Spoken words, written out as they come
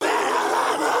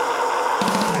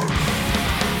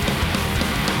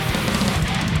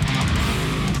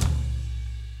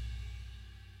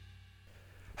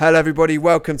Hello everybody,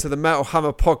 welcome to the Metal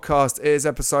Hammer podcast. It is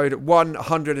episode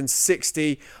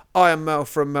 160. I am Mel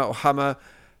from Metal Hammer.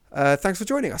 Thanks for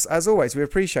joining us, as always, we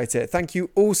appreciate it. Thank you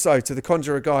also to the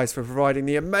Conjurer guys for providing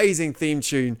the amazing theme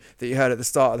tune that you heard at the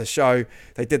start of the show.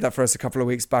 They did that for us a couple of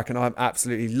weeks back and I'm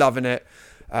absolutely loving it.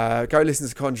 Go listen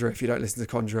to Conjurer if you don't listen to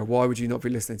Conjurer. Why would you not be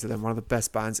listening to them? One of the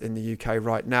best bands in the UK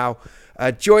right now.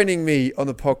 Joining me on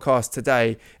the podcast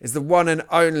today is the one and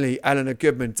only Eleanor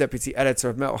Goodman, Deputy Editor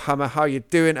of Metal Hammer. How are you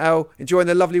doing, Elle? Enjoying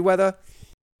the lovely weather?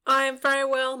 I am very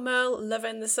well, Merl.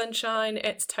 Loving the sunshine.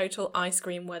 It's total ice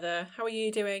cream weather. How are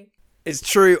you doing? It's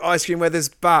true, ice cream weather's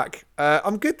back.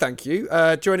 I'm good, thank you.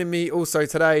 Joining me also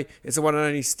today is the one and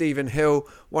only Stephen Hill,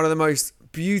 one of the most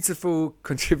beautiful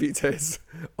contributors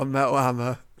on Metal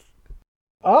Hammer.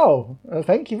 Oh,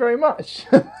 thank you very much.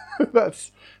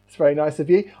 That's very nice of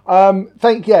you. I'm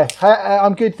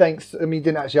good, thanks. I mean, you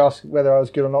didn't actually ask whether I was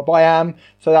good or not, but I am,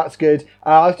 so that's good.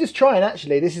 I was just trying,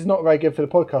 actually, this is not very good for the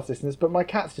podcast listeners, but my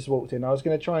cat's just walked in. I was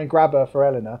going to try and grab her for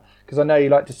Eleanor, because I know you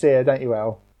like to see her, don't you,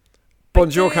 Elle?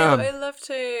 Bonjour, Cam. I love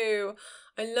to.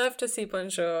 I love to see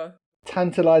Bonjour.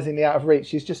 Tantalisingly out of reach.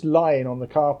 She's just lying on the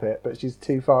carpet, but she's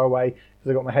too far away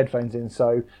because I've got my headphones in.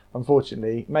 So,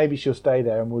 unfortunately, maybe she'll stay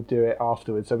there and we'll do it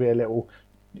afterwards. There'll be a little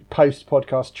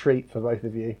post-podcast treat for both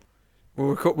of you.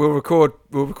 We'll record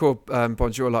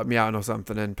Bonjour like meowing or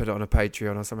something and put it on a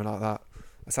Patreon or something like that.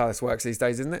 That's how this works these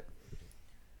days, isn't it?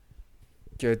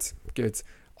 Good.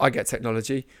 I get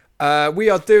technology. We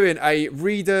are doing a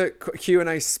reader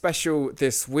Q&A special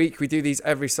this week. We do these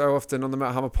every so often on the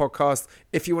Metal Hammer podcast.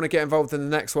 If you want to get involved in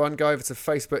the next one, go over to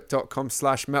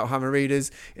facebook.com/metalhammerreaders.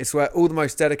 It's where all the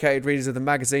most dedicated readers of the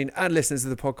magazine and listeners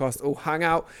of the podcast all hang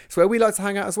out. It's where we like to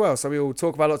hang out as well. So we all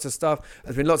talk about lots of stuff.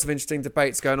 There's been lots of interesting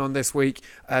debates going on this week,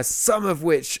 some of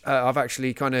which I've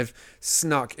actually kind of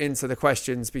snuck into the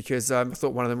questions because I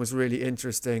thought one of them was really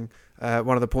interesting.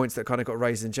 One of the points that kind of got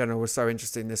raised in general was so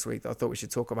interesting this week that I thought we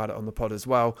should talk about it on the pod as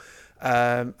well.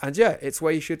 And yeah, it's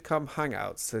where you should come hang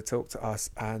out to talk to us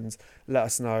and let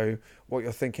us know what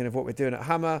you're thinking of what we're doing at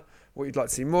Hammer, what you'd like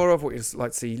to see more of, what you'd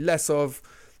like to see less of,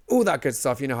 all that good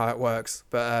stuff. You know how it works.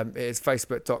 But it is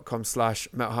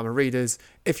facebook.com/metalhammerreaders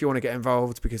if you want to get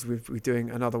involved, because we're doing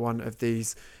another one of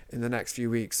these in the next few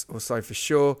weeks or so for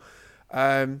sure.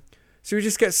 So we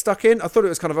just get stuck in. I thought it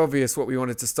was kind of obvious what we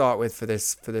wanted to start with for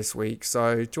this week.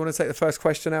 So do you want to take the first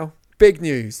question, Elle? Big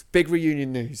news, big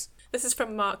reunion news. This is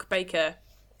from Mark Baker.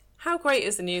 How great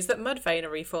is the news that Mudvayne are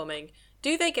reforming?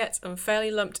 Do they get unfairly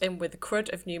lumped in with the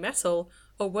crud of nu metal,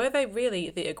 or were they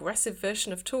really the aggressive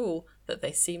version of Tool that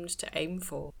they seemed to aim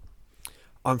for?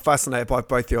 I'm fascinated by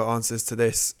both your answers to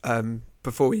this.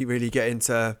 Before we really get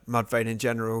into Mudvayne in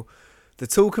general, the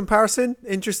Tool comparison,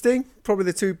 interesting. Probably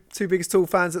the two biggest Tool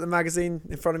fans at the magazine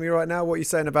in front of me right now. What are you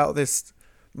saying about this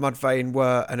Mudvayne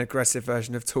were an aggressive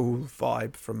version of Tool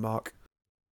vibe from Mark?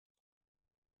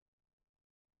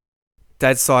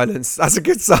 Dead silence. That's a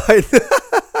good sign. I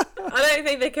don't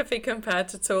think they could be compared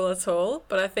to Tool at all,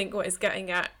 but I think what it's getting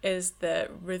at is the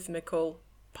rhythmical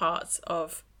parts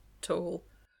of Tool.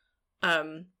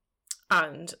 And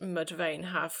Mudvayne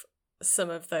have some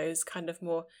of those kind of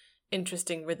more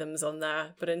interesting rhythms on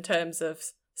there, but in terms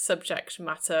of subject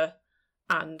matter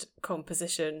and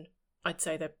composition, I'd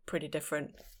say they're pretty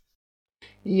different.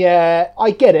 Yeah,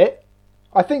 I get it.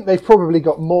 I think they've probably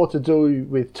got more to do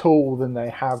with Tool than they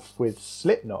have with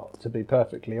Slipknot, to be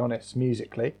perfectly honest,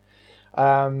 musically.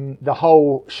 The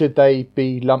whole, should they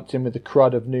be lumped in with the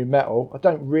crud of nu metal, I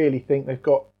don't really think they've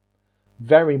got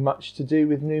very much to do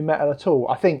with nu metal at all.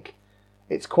 I think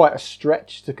it's quite a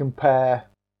stretch to compare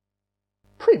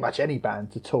pretty much any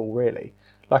band to Tool, really.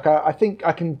 Like, I think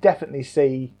I can definitely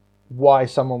see why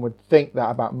someone would think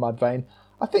that about Mudvayne.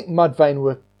 I think Mudvayne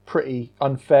were pretty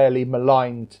unfairly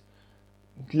maligned,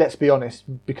 let's be honest,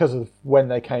 because of when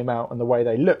they came out and the way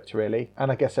they looked, really.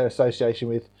 And I guess their association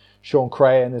with Sean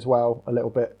Crahan as well, a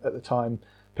little bit at the time.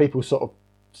 People sort of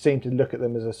seemed to look at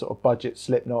them as a sort of budget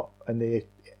Slipknot, and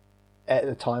at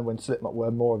the time when Slipknot were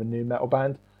more of a nu metal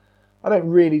band. I don't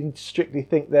really strictly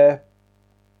think they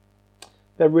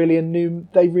really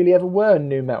ever were a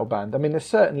nu metal band. I mean, there's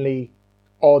certainly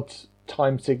odd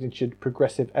time signatured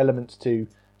progressive elements to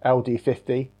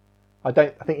LD50. I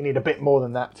think you need a bit more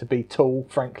than that to be Tool,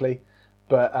 frankly.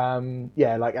 But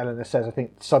yeah, like Eleanor says, I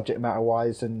think subject matter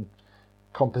wise and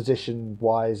composition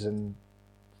wise and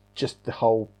just the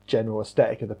whole general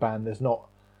aesthetic of the band, it's not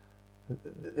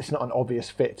an obvious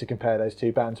fit to compare those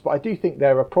two bands. But I do think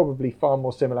there are probably far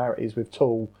more similarities with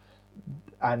Tool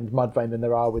and Mudvayne than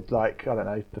there are with, like, I don't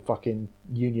know, the fucking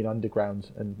Union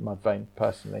Underground and Mudvayne,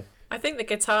 personally. I think the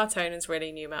guitar tone is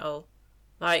really nu metal.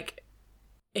 Like,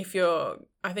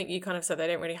 I think you kind of said they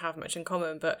don't really have much in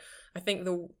common, but I think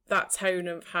that tone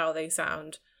of how they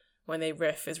sound when they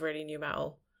riff is really nu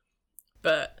metal.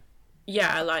 But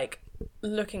yeah, like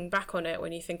looking back on it,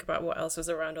 when you think about what else was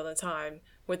around all the time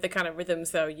with the kind of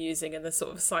rhythms they were using and the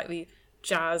sort of slightly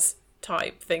jazz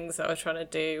type things that I was trying to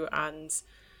do, and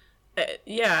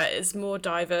it's more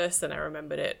diverse than I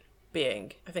remembered it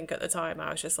being. I think at the time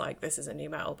I was just like, this is a nu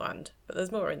metal band, but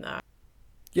there's more in there.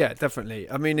 Yeah, definitely.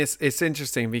 I mean, it's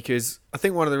interesting because I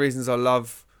think one of the reasons I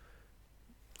love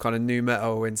kind of nu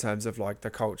metal in terms of like the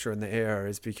culture and the era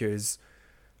is because,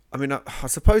 I mean, I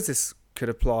suppose this could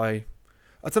apply.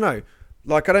 I don't know.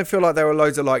 Like, I don't feel like there were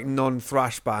loads of like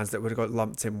non-thrash bands that would have got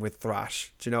lumped in with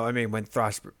thrash. Do you know what I mean? When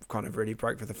thrash kind of really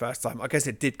broke for the first time. I guess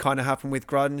it did kind of happen with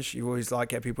grunge. You always like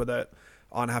get people that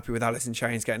aren't happy with Alice in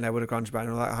Chains getting there with a grunge band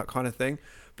and all that kind of thing.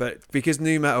 But because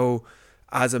nu metal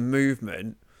as a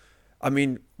movement, I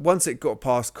mean, once it got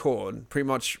past Korn, pretty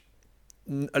much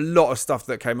a lot of stuff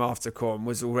that came after Korn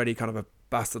was already kind of a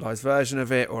bastardized version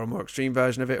of it, or a more extreme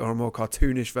version of it, or a more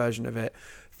cartoonish version of it.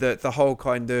 That the whole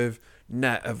kind of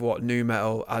net of what nu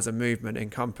metal as a movement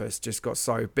encompassed just got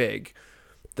so big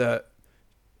that,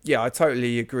 yeah, I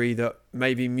totally agree that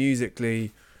maybe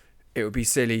musically it would be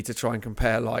silly to try and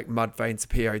compare like Mudvayne to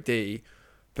POD,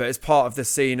 but as part of the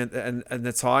scene and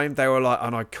the time, they were like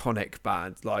an iconic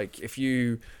band. Like, if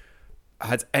you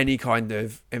had any kind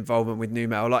of involvement with nu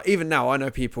metal, like even now I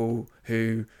know people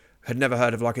who had never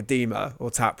heard of like Edema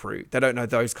or Taproot. They don't know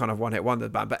those kind of one-hit wonder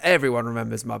band, but everyone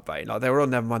remembers Mudvayne. Like, they were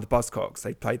on Nevermind the Buzzcocks.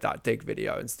 They played that Dig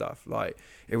video and stuff. Like,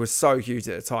 it was so huge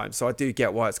at the time. So I do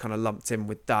get why it's kind of lumped in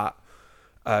with that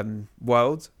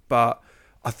world. But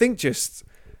I think just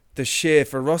the sheer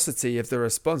ferocity of the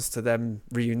response to them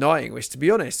reuniting, which to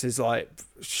be honest is like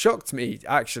shocked me,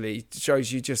 actually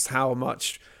shows you just how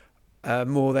much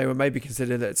more they were maybe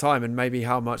considered at the time, and maybe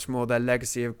how much more their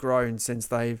legacy have grown since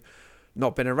they've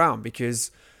not been around.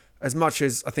 Because as much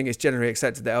as I think it's generally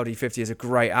accepted that LD50 is a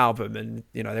great album, and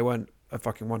you know they weren't a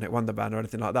fucking one-hit wonder band or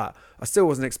anything like that, I still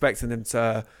wasn't expecting them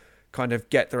to kind of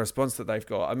get the response that they've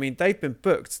got. I mean, they've been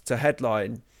booked to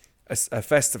headline a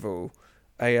festival,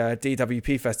 a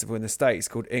DWP festival in the States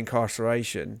called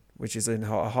Incarceration, which is in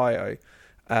Ohio,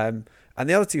 and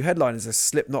the other two headliners are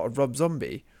Slipknot and Rob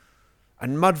Zombie,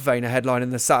 and Mudvayne are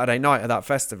headlining the Saturday night of that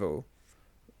festival.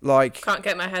 Like, can't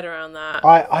get my head around that.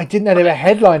 I didn't know they were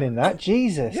headlining that.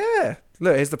 Jesus. Yeah.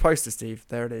 Look, here's the poster, Steve.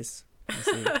 There it is.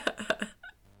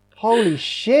 Holy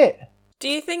shit. Do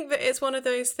you think that it's one of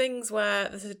those things where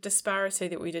there's a disparity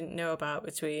that we didn't know about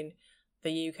between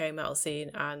the UK metal scene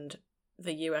and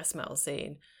the US metal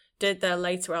scene? Did their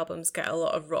later albums get a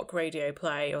lot of rock radio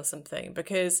play or something?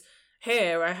 Because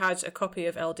here I had a copy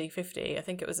of LD50. I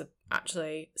think it was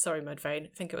Mudvayne.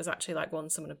 I think it was actually like One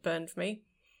Someone Had Burned For Me.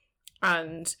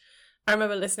 And I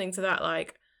remember listening to that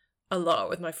like a lot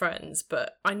with my friends,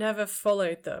 but I never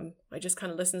followed them. I just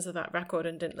kind of listened to that record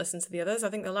and didn't listen to the others. I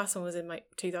think the last one was in like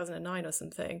 2009 or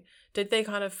something. Did they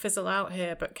kind of fizzle out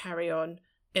here but carry on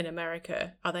in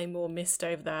America? Are they more missed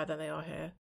over there than they are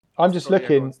here? I'm just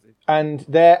looking, and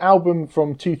their album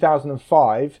from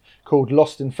 2005 called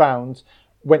Lost and Found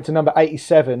went to number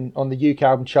 87 on the UK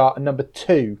album chart and number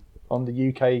 2 on the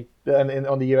UK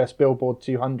on the US Billboard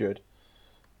 200.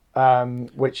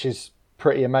 Which is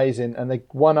pretty amazing. And the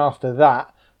one after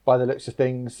that, by the looks of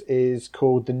things, is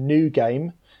called The New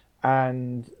Game,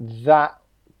 and that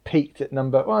peaked at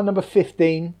number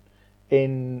 15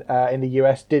 in the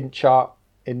US, didn't chart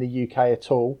in the UK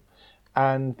at all.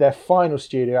 And their final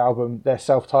studio album, their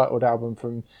self-titled album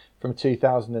from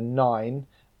 2009,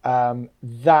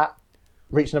 that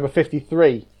reached number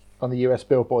 53 on the US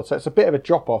Billboard. So it's a bit of a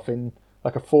drop-off in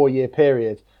like a 4-year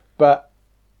period, but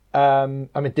I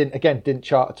mean, didn't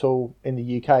chart at all in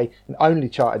the UK and only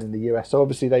charted in the US. So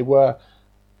obviously they were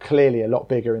clearly a lot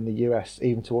bigger in the US,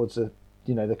 even towards the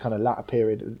kind of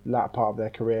latter part of their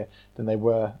career, than they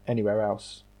were anywhere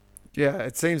else. Yeah,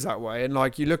 it seems that way. And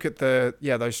like you look at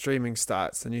those streaming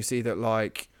stats, and you see that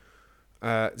like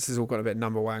this has all got a bit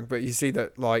number wang, but you see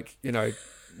that like, you know,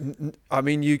 I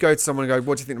mean, you go to someone and go,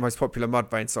 what do you think the most popular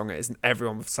Mudvayne song is? And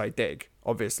everyone would say Dig,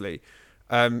 obviously.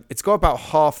 It's got about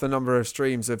half the number of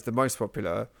streams of the most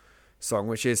popular song,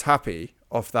 which is Happy,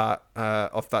 off that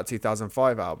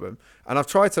 2005 album. And I've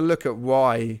tried to look at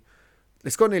why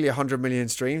it's got nearly 100 million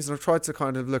streams, and I've tried to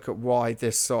kind of look at why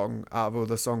this song, out of all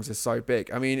the songs, is so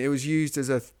big. I mean, it was used as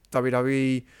a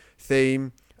WWE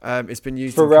theme. It's been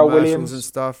used in commercials and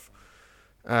stuff.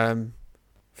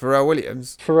 Pharrell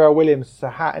Williams. Pharrell Williams, it's a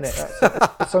hat in it.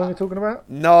 That's the song you're talking about?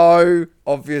 No,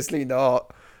 obviously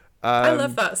not. I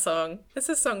love that song. It's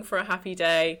a song for a happy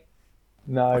day.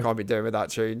 No. I can't be doing with that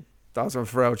tune. That was when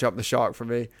Pharrell jumped the shark for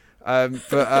me.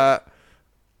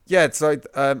 Yeah, so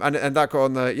and that got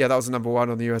on the that was the number one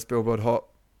on the US Billboard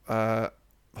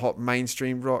hot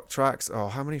mainstream rock tracks. Oh,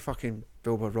 how many fucking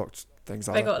Billboard rock things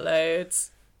are They there? got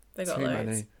loads. Too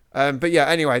many. But yeah,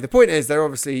 anyway, the point is they're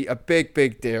obviously a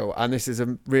big deal, and this is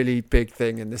a really big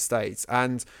thing in the States.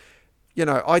 And you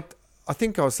know, I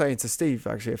think I was saying to Steve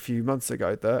actually a few months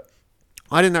ago that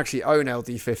I didn't actually own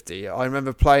LD50. I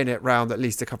remember playing it round at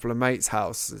least a couple of mates'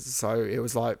 houses, so it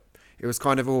was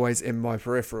kind of always in my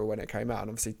peripheral when it came out. And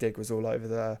obviously Dig was all over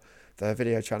the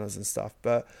video channels and stuff,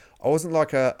 but I wasn't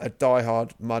like a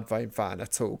diehard Mudvayne fan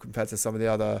at all compared to some of the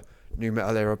other new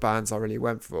metal era bands I really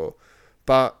went for.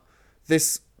 But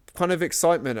this kind of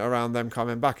excitement around them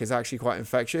coming back is actually quite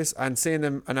infectious, and seeing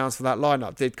them announced for that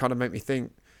lineup did kind of make me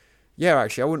think, yeah,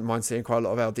 actually I wouldn't mind seeing quite a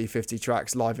lot of LD50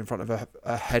 tracks live in front of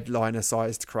a headliner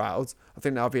sized crowd. I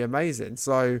think that would be amazing.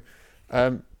 So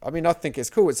I mean, I think it's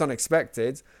cool, it's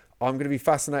unexpected. I'm going to be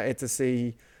fascinated to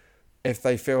see if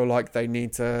they feel like they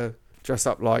need to dress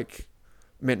up like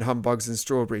mint humbugs and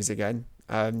strawberries again,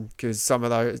 because some of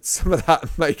that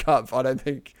makeup I don't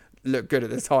think looked good at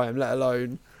the time, let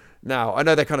alone now. I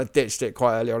know they kind of ditched it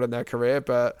quite early on in their career,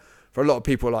 but for a lot of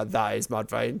people, like, that is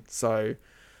Mudvayne. So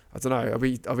I don't know. I'll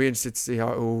be interested to see how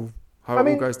it all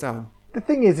goes down. The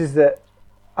thing is that,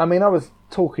 I mean, I was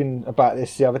talking about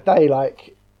this the other day.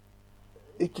 Like,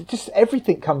 just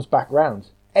everything comes back round.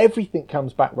 Everything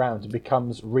comes back round and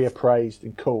becomes reappraised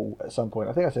and cool at some point.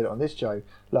 I think I said it on this show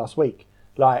last week.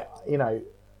 Like, you know,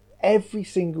 every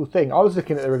single thing. I was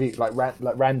looking at the reviews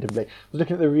randomly. I was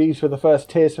looking at the reviews for the first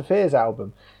Tears for Fears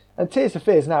album. And Tears for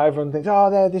Fears, now everyone thinks, oh,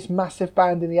 they're this massive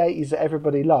band in the 80s that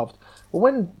everybody loved. Well,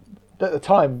 when at the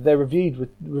time they're reviewed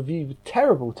with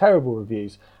terrible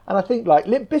reviews. And I think, like,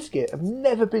 Limp Bizkit have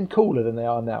never been cooler than they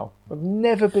are now. Have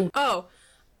never been. Oh,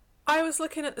 I was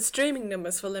looking at the streaming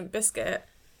numbers for Limp Bizkit.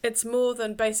 It's more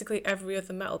than basically every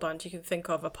other metal band you can think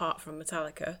of apart from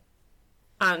Metallica.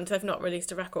 And they've not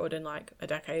released a record in like a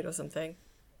decade or something.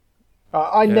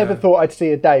 I never thought I'd see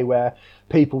a day where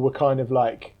people were kind of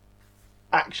like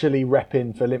actually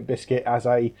repping for Limp Bizkit as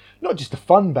not just a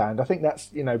fun band. I think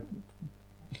that's, you know,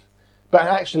 but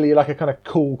actually like a kind of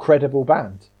cool, credible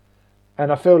band.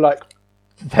 And I feel like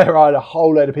there are a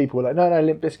whole load of people who are like, no,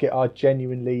 Limp Bizkit are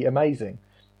genuinely amazing.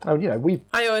 And, you know,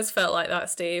 I always felt like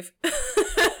that, Steve.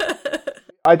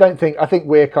 I think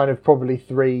we're kind of probably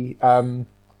three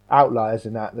outliers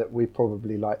in that we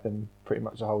probably like them pretty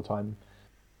much the whole time.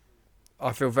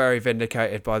 I feel very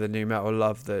vindicated by the new metal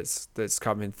love that's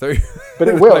coming through. But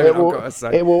it will. It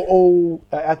will all.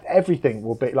 Everything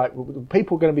will be like,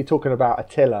 people are going to be talking about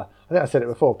Attila. I think I said it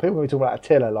before. People are going to be talking about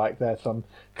Attila like they're some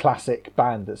classic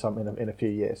band that's something in a few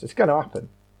years. It's going to happen.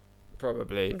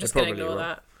 Probably. I'm just going to ignore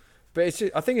that. But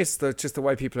I think it's just the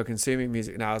way people are consuming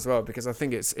music now as well, because I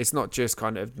think it's not just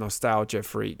kind of nostalgia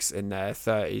freaks in their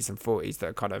 30s and 40s that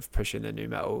are kind of pushing the new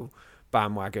metal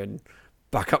bandwagon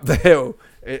back up the hill.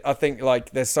 I think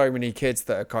like there's so many kids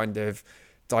that are kind of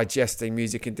digesting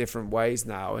music in different ways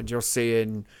now, and you're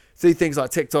seeing through things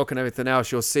like TikTok and everything else,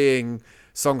 you're seeing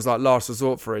songs like Last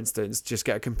Resort, for instance, just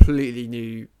get a completely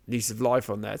new lease of life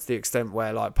on there, to the extent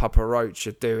where like Papa Roach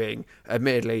are doing,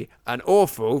 admittedly an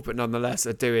awful, but nonetheless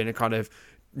are doing a kind of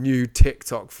new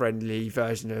TikTok friendly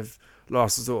version of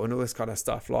Last Resort and all this kind of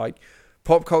stuff. Like,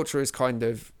 pop culture is kind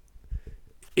of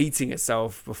eating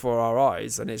itself before our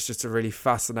eyes, and it's just a really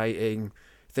fascinating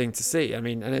thing to see. I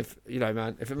mean, and if, you know,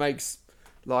 man, if it makes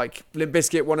like Limp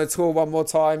Bizkit want to tour one more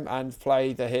time and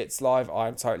play the hits live,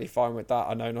 I'm totally fine with that.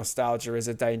 I know nostalgia is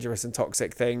a dangerous and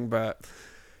toxic thing, but,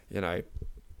 you know,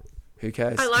 who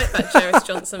cares? I like that Jerris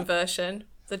Johnson version.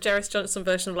 The Jerris Johnson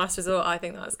version of Last Resort, I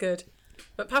think that's good.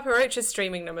 But Papa Roach's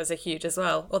streaming numbers are huge as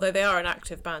well, although they are an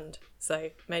active band, so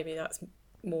maybe that's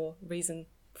more reason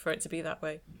for it to be that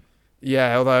way.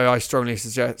 Yeah, although I strongly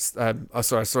suggest, I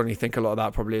strongly think a lot of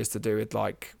that probably is to do with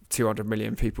like 200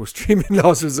 million people streaming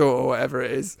Last Resort or whatever it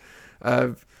is.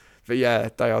 But yeah,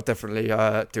 they are definitely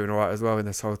doing all right as well in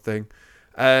this whole thing.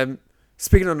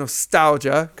 Speaking of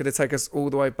nostalgia, going to take us all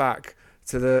the way back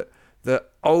to the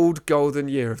old golden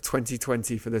year of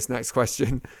 2020 for this next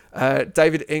question.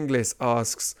 David Inglis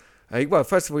asks, well,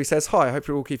 first of all, he says, hi, I hope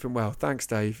you're all keeping well. Thanks,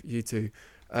 Dave. You too.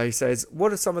 He says,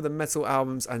 what are some of the metal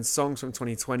albums and songs from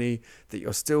 2020 that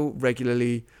you're still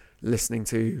regularly listening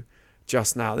to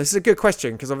just now? This is a good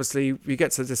question, because obviously we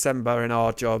get to December in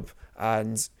our job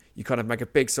and you kind of make a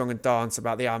big song and dance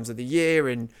about the albums of the year,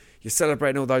 and you're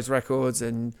celebrating all those records,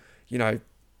 and, you know,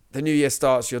 the new year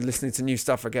starts, you're listening to new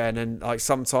stuff again, and like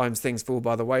sometimes things fall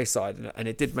by the wayside. And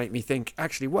it did make me think,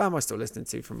 actually, what am I still listening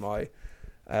to from my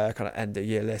kind of end of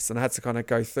year list? And I had to kind of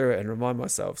go through it and remind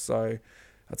myself. So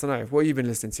I don't know. What have you been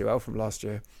listening to, Al, from last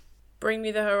year? Bring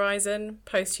Me the Horizon,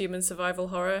 post-human survival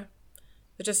horror.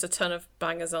 There's just a ton of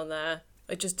bangers on there.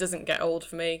 It just doesn't get old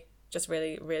for me. Just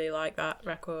really, really like that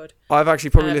record. I've actually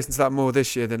probably listened to that more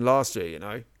this year than last year, you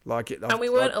know? Like it. And we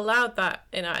weren't allowed that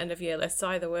in our end of year lists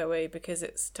either, were we? Because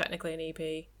it's technically an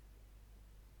EP.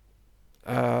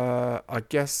 I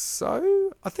guess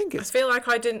so. I think it's... I feel like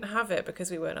I didn't have it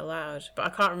because we weren't allowed, but I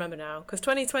can't remember now. Because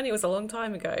 2020 was a long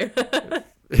time ago.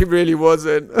 It really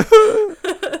wasn't.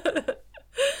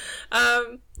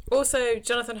 Also,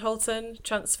 Jonathan Holton,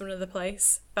 Chance from Another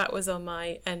Place. That was on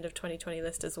my end of 2020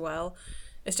 list as well.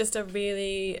 It's just a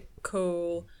really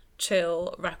cool,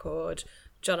 chill record.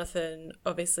 Jonathan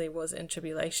obviously was in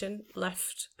Tribulation,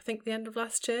 left, I think, the end of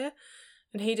last year.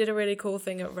 And he did a really cool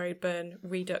thing at Roadburn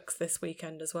Redux this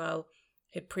weekend as well.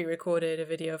 He'd pre-recorded a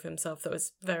video of himself that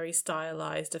was very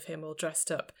stylised of him all dressed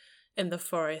up in the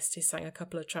forest. He sang a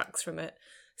couple of tracks from it.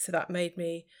 So that made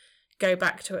me go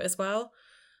back to it as well.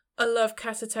 I love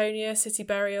Catatonia, City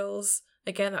Burials.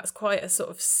 Again, that's quite a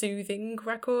sort of soothing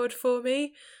record for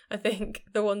me. I think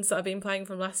the ones that I've been playing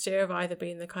from last year have either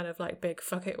been the kind of like big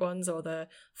fuck it ones or the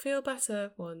feel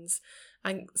better ones.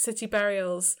 And City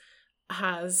Burials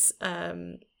has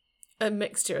a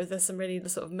mixture. There's some really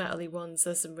sort of metal-y ones.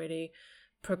 There's some really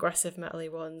progressive metal-y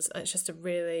ones. And it's just a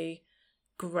really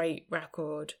great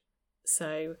record.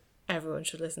 So everyone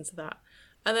should listen to that.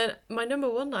 And then my number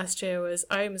one last year was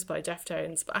Ohms by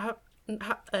Deftones, but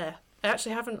I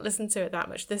actually haven't listened to it that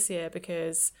much this year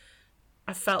because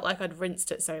I felt like I'd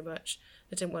rinsed it so much.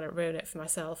 I didn't want to ruin it for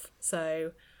myself.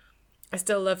 So I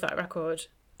still love that record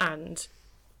and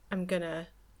I'm going to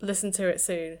listen to it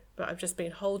soon, but I've just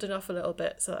been holding off a little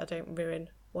bit so that I don't ruin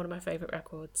one of my favourite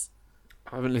records.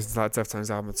 I haven't listened to that Deftones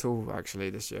album at all,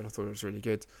 actually, this year. I thought it was really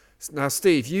good. Now,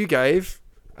 Steve, you gave...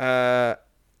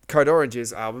 Code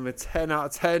Orange's album a 10 out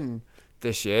of 10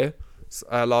 this year,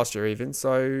 last year even.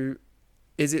 So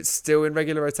is it still in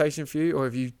regular rotation for you or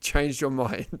have you changed your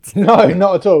mind? No,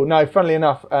 not at all. No, funnily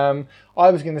enough, I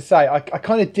was going to say, I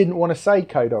kind of didn't want to say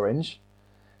Code Orange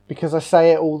because I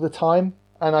say it all the time.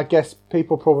 And I guess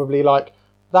people probably like,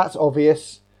 that's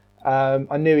obvious.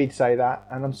 I knew he'd say that.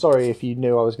 And I'm sorry if you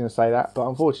knew I was going to say that. But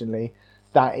unfortunately,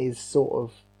 that is sort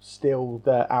of still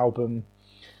the album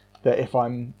that if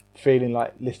I'm feeling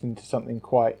like listening to something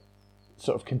quite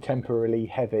sort of contemporarily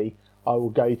heavy, I will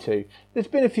go to. There's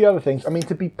been a few other things. I mean,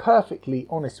 to be perfectly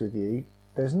honest with you,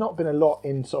 there's not been a lot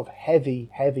in sort of heavy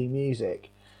music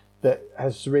that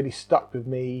has really stuck with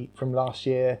me from last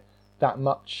year that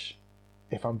much,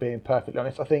 if I'm being perfectly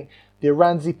honest. I think the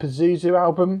Oranzi Pazuzu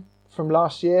album from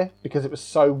last year, because it was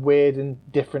so weird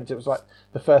and different, it was like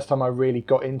the first time I really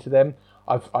got into them.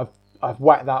 I've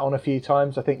whacked that on a few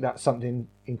times. I think that's something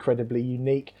incredibly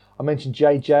unique. I mentioned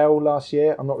J Jail last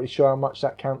year. I'm not really sure how much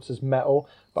that counts as metal,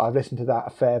 but I've listened to that a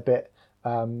fair bit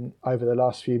over the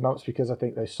last few months because I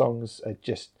think those songs are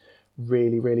just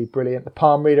really, really brilliant. The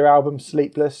Palm Reader album,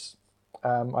 Sleepless,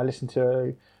 I listened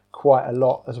to quite a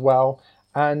lot as well.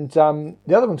 And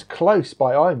the other one's Close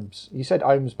by Ohms. You said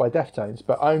Ohms by Deftones,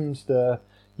 but Ohms, the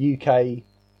UK,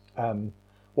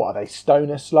 what are they,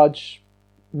 stoner sludge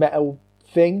metal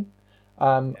thing.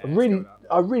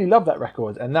 I really love that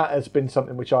record, and that has been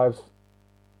something which I've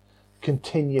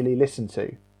continually listened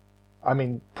to. I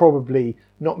mean, probably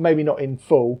maybe not in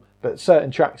full, but certain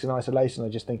tracks in isolation I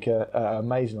just think are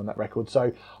amazing on that record.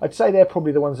 So I'd say they're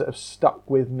probably the ones that have stuck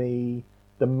with me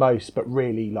the most, but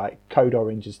really like Code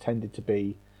Orange has tended to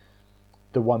be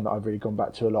the one that I've really gone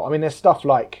back to a lot. I mean, there's stuff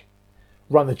like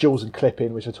Run the Jewels and Clip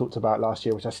In, which I talked about last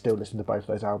year, which I still listen to both of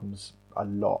those albums a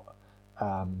lot.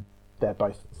 They're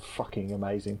both fucking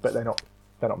amazing, but they're not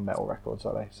metal records,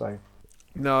 are they? So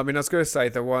no, I mean, I was going to say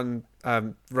the one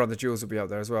Run the Jewels will be up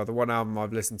there as well. The one album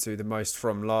I've listened to the most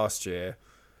from last year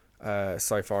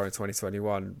so far in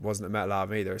 2021 wasn't a metal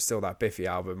album either. It's still that Biffy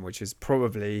album, which is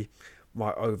probably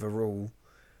my overall,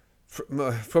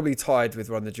 probably tied with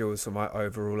Run the Jewels for my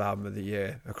overall album of the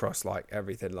year across like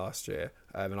everything last year.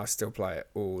 And I still play it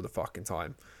all the fucking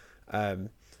time.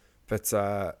 But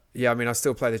yeah, I mean, I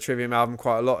still play the Trivium album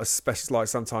quite a lot, especially like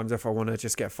sometimes if I want to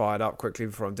just get fired up quickly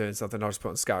before I'm doing something, I'll just put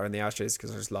on Scatter in the Ashes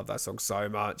because I just love that song so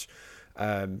much.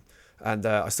 And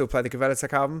I still play the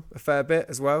Gavelatech album a fair bit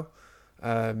as well.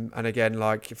 And again,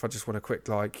 like if I just want a quick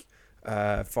like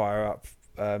fire up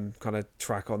kind of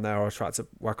track on there or a track to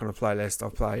whack on a playlist, I'll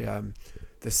play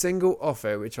the single off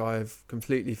it, which I've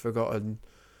completely forgotten.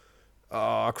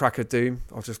 Cracker Doom.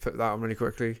 I'll just put that on really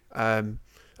quickly.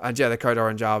 And yeah, the Code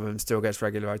Orange album still gets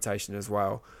regular rotation as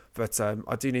well. But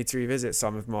I do need to revisit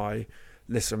some of my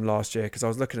lists from last year because I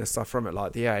was looking at stuff from it,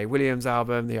 like the A. Williams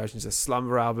album, the Oceans of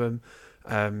Slumber album,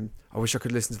 I wish I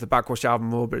could listen to the Backwash album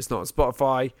more, but it's not on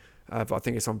Spotify. But I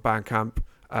think it's on Bandcamp.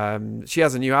 She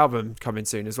has a new album coming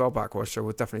soon as well, Backwash, so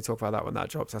we'll definitely talk about that when that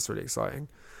drops. That's really exciting.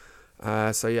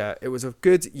 So yeah, it was a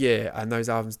good year, and those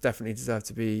albums definitely deserve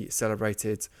to be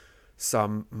celebrated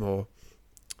some more.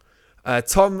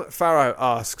 Tom Farrow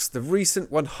asks, the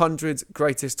recent 100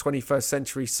 Greatest 21st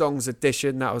Century Songs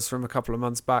edition, that was from a couple of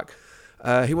months back,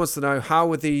 he wants to know, how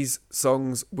were these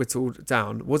songs whittled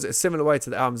down? Was it a similar way to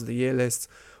the Albums of the Year list?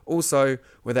 Also,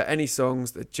 were there any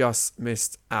songs that just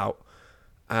missed out?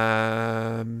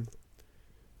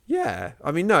 Yeah,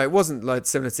 I mean, no, it wasn't like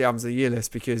similar to the Albums of the Year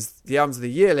list, because the Albums of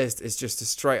the Year list is just a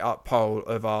straight up poll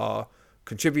of our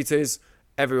contributors.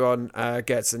 Everyone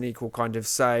gets an equal kind of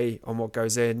say on what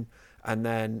goes in, and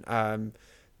then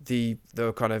the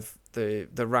kind of the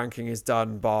ranking is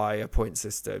done by a point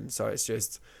system, so it's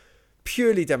just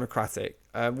purely democratic.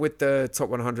 With the top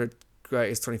 100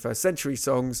 greatest 21st century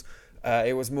songs,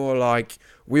 it was more like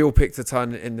we all picked a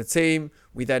ton in the team.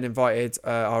 We then invited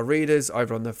our readers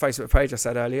over on the Facebook page I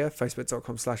said earlier,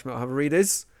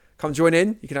 facebook.com/metalheads. Come join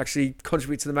in. You can actually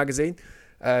contribute to the magazine.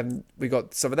 We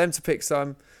got some of them to pick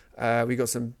some. We got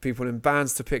some people in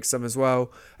bands to pick some as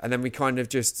well. And then we kind of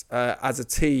just, as a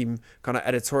team, kind of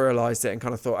editorialized it and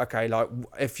kind of thought, okay, like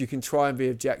if you can try and be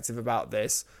objective about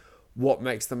this, what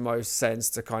makes the most sense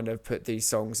to kind of put these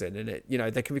songs in? And it, you know,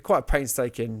 they can be quite a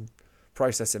painstaking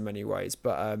process in many ways,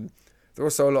 but they're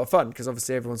also a lot of fun, because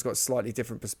obviously everyone's got slightly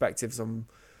different perspectives on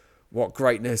what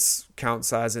greatness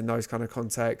counts as in those kind of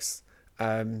contexts.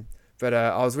 But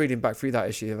I was reading back through that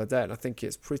issue the other day, and I think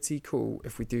it's pretty cool,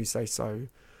 if we do say so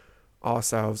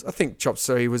ourselves. I think Chop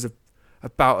Suey was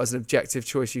about as an objective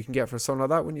choice you can get for a song like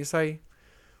that, wouldn't you say?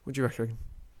 What do you reckon?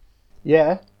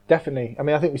 Yeah, definitely. I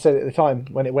mean, I think we said it at the time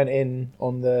when it went in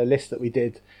on the list that we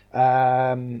did.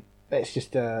 It's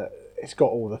just it's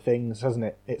got all the things, hasn't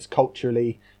it? It's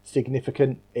culturally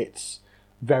significant. It's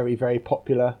very, very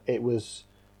popular. It was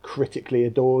critically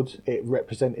adored. It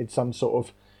represented some sort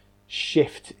of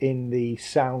shift in the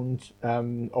sound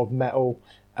of metal.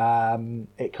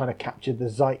 It kind of captured the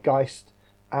zeitgeist,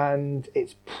 and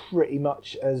it's pretty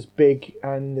much as big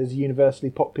and as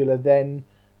universally popular then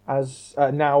as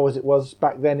now as it was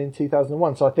back then in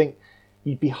 2001. So I think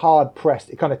you'd be hard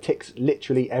pressed. It kind of ticks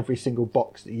literally every single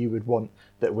box that you would want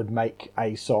that would make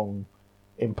a song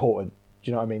important. Do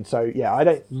you know what I mean? So yeah, I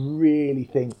don't really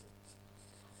think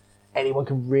anyone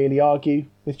can really argue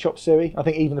with Chop Suey. I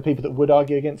think even the people that would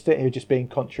argue against it, who are just being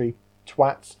contrary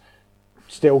twats,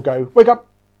 still go, wake up,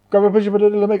 grab a push up a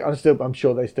little bit. I'm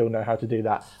sure they still know how to do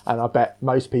that. And I bet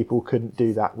most people couldn't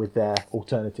do that with their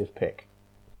alternative pick.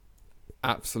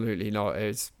 Absolutely not.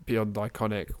 It's beyond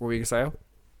iconic. What were you going to say, Al?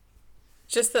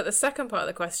 Just that the second part of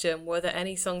the question, were there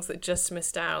any songs that just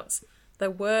missed out? There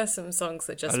were some songs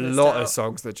that just missed out. A lot of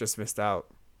songs that just missed out.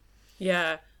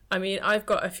 Yeah. I mean, I've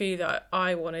got a few that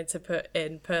I wanted to put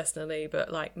in personally,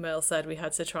 but like Merl said, we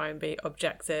had to try and be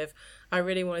objective. I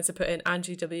really wanted to put in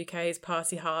Angie WK's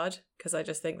Party Hard, because I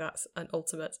just think that's an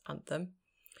ultimate anthem.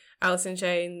 Alice in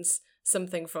Chains,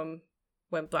 Something from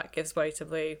When Black Gives Way to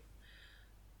Blue.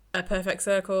 A Perfect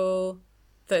Circle,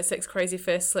 36 Crazy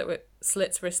Fists,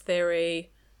 Slits Wrist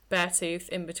Theory, Beartooth,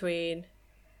 In Between.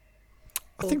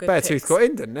 I think Beartooth got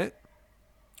in, didn't it?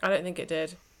 I don't think it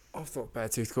did. I thought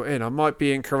Beartooth got in. I might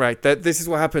be incorrect. This is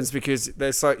what happens, because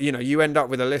there's so, you know, you end up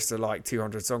with a list of like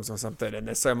 200 songs or something, and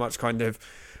there's so much kind of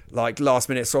like last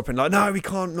minute swapping, like, no, we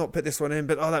can't not put this one in,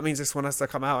 but oh, that means this one has to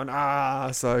come out,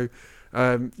 and so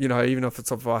you know, even off the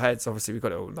top of our heads, obviously we've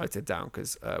got it all noted down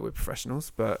because we're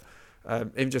professionals, but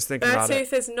even just thinking about it,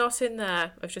 Beartooth is not in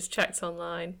there. I've just checked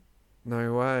online.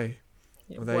 No way.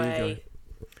 Well, there you go.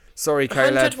 Sorry,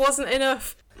 Caleb. 100 wasn't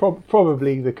enough.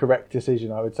 Probably the correct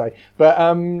decision, I would say. But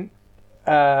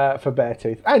for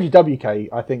Beartooth, Angie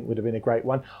WK, I think would have been a great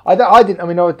one. I didn't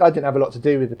have a lot to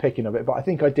do with the picking of it, but I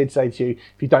think I did say to you,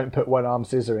 if you don't put One Arm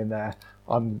Scissor in there,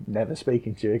 I'm never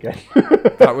speaking to you again.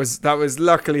 that was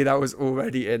luckily that was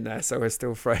already in there, so we're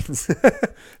still friends.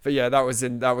 But yeah, that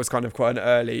was kind of quite an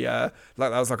early that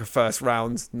was like a first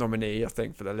round nominee, I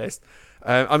think, for the list.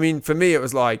 I mean, for me, it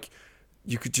was like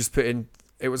you could just put in.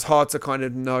 It was hard to kind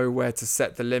of know where to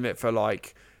set the limit for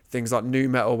like things like new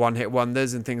metal one-hit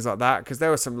wonders and things like that, because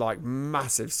there were some like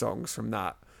massive songs from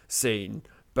that scene,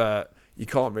 but you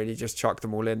can't really just chuck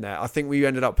them all in there. I think we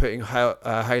ended up putting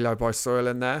Halo by Soil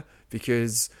in there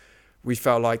because we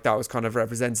felt like that was kind of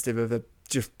representative of the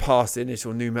just past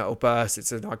initial new metal burst.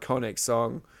 It's an iconic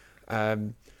song,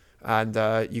 and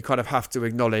you kind of have to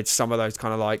acknowledge some of those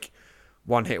kind of like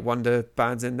one-hit wonder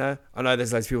bands in there. I know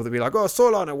there's loads of people that be like, oh,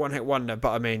 Soilline a one-hit wonder,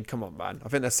 but I mean, come on, man. I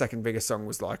think their second biggest song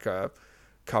was like a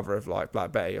cover of like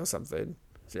Black Betty or something.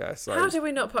 Yeah. So how did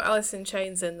we not put Alice in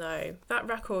Chains in though? That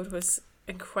record was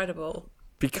incredible.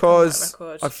 Because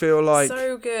I feel like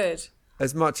so good.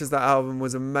 As much as that album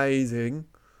was amazing,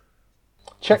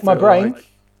 Check My Brain. Like,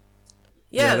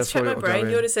 yeah, let's Check My Brain.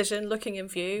 Your Decision, Looking in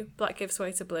View, Black Gives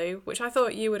Way to Blue, which I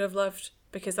thought you would have loved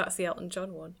because that's the Elton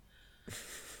John one.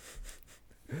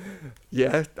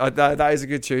 Yeah, that is a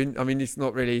good tune. I mean, it's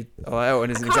not really...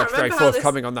 Elton isn't exactly very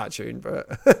forthcoming on that tune, but...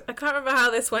 I can't remember how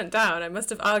this went down. I must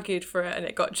have argued for it and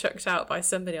it got chucked out by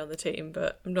somebody on the team,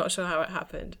 but I'm not sure how it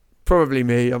happened. Probably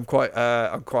me. I'm quite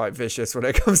vicious when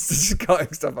it comes to just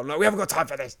cutting stuff. I'm like, we haven't got time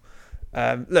for this.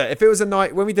 Look, if it was a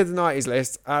night... When we did the 90s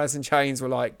list, Alice in Chains were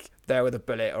like there with a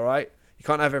bullet, all right? You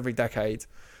can't have every decade.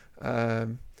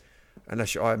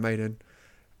 Unless you're Iron Maiden.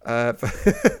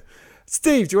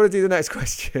 Steve, do you want to do the next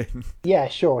question? Yeah,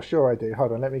 sure I do.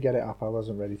 Hold on, let me get it up. I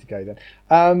wasn't ready to go then.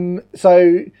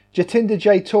 So Jatinder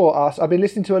J. Tour asks, I've been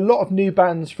listening to a lot of new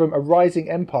bands from a rising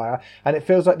empire, and it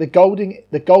feels like the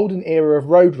golden era of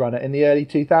Roadrunner in the early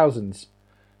 2000s.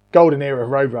 Golden era of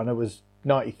Roadrunner was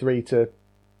 93 to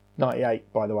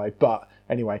 98, by the way. But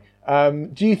anyway,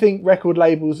 do you think record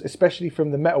labels, especially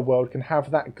from the metal world, can have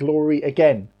that glory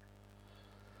again?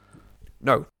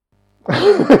 No. No,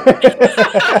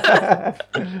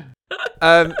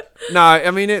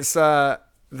 I mean it's the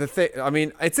thing. I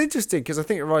mean it's interesting because I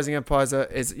think Rising Empires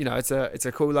is it's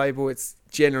a cool label. It's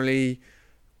generally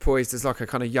poised as like a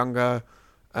kind of younger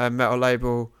metal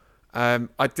label.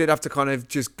 I did have to kind of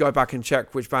just go back and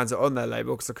check which bands are on their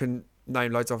label because I couldn't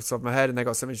name loads off the top of my head, and they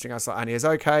got some interesting acts like Annie Is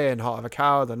Okay and Heart of a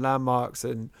Cow and Landmarks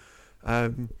and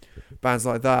bands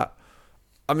like that.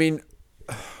 I mean,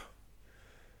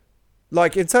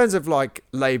 like in terms of like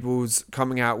labels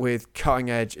coming out with cutting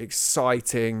edge,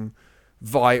 exciting,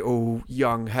 vital,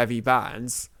 young, heavy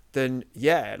bands, then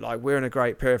yeah, like we're in a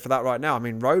great period for that right now. I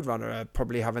mean, Roadrunner are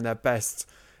probably having their best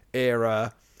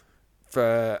era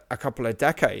for a couple of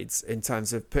decades in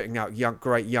terms of putting out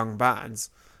great young bands.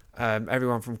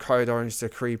 Everyone from Code Orange to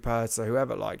Creeper to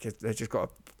whoever, like they've just got a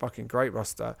fucking great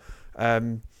roster.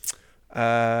 What's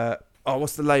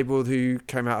the label who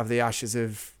came out of the ashes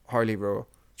of Holy Roar?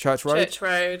 Church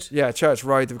Road. Yeah, Church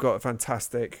Road. They've got a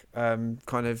fantastic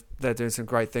they're doing some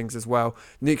great things as well.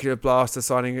 Nuclear Blast are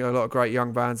signing a lot of great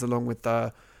young bands along with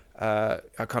a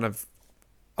kind of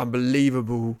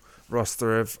unbelievable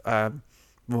roster of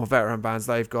more veteran bands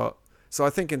they've got. So I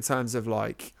think in terms of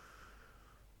like,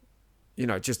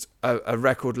 just a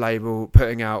record label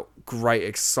putting out great,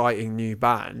 exciting new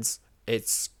bands,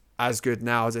 it's as good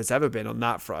now as it's ever been on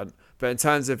that front. But in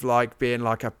terms of like being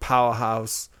like a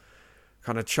powerhouse,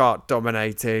 kind of chart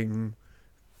dominating,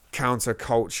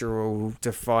 countercultural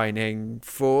defining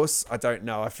force, I don't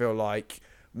know. I feel like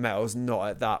metal's not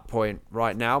at that point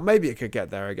right now. Maybe it could get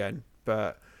there again,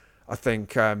 but I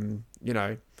think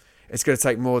it's going to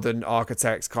take more than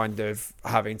Architects kind of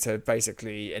having to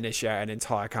basically initiate an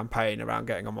entire campaign around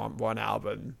getting on one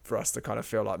album for us to kind of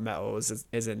feel like metal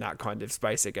is in that kind of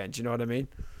space again. Do you know what I mean?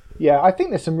 Yeah, I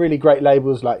think there's some really great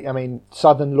labels. Like, I mean,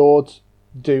 Southern Lords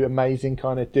do amazing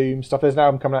kind of doom stuff. There's an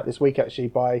album coming out this week actually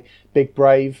by Big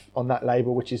Brave on that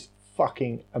label, which is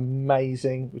fucking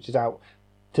amazing, which is out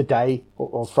today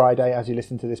or Friday as you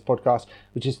listen to this podcast,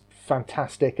 which is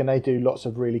fantastic. And they do lots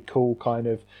of really cool kind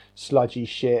of sludgy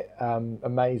shit,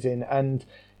 amazing. And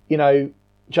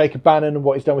Jacob Bannon and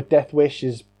what he's done with Death Wish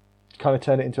is kind of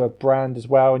turned it into a brand as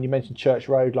well. And you mentioned Church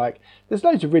Road, like there's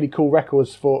loads of really cool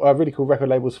records for really cool record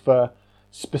labels for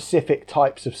specific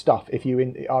types of stuff if you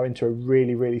are into a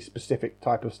really, really specific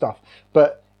type of stuff.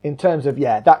 But in terms of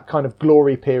that kind of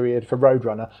glory period for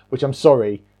Roadrunner, which I'm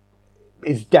sorry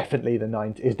is definitely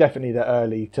the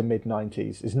early to mid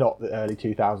 90s, is not the early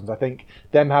 2000s. I think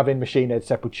them having Machine Head,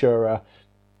 Sepultura,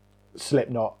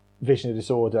 Slipknot, Vision of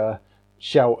Disorder,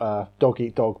 Shelter, Dog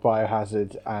Eat Dog,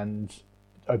 Biohazard and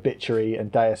Obituary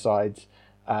and Deicides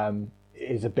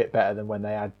is a bit better than when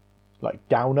they had like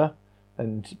Downer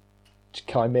and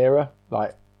Chimera.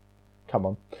 Like, come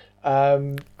on.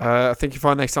 I think you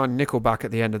find they signed Nickelback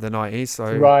at the end of the 90s.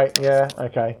 So right, yeah,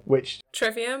 okay. Which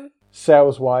Trivium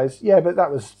sales wise, yeah, but that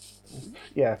was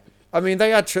I mean, they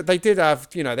did have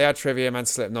they had Trivium and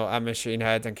Slipknot and Machine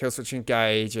Head and Killswitch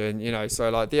Engage and so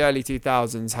like the early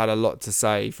 2000s had a lot to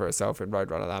say for itself in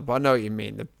Roadrunner Land. But I know what you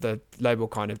mean. The label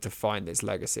kind of defined its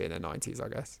legacy in the 90s, I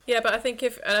guess. Yeah, but I think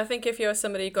if you're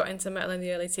somebody who got into metal in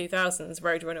the early 2000s,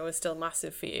 Roadrunner was still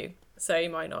massive for you. So you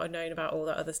might not have known about all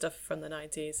that other stuff from the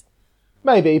 90s.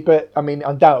 Maybe, but I mean,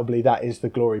 undoubtedly that is the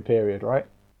glory period, right?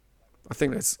 I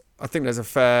think there's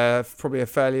probably a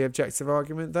fairly objective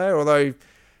argument there, although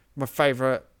my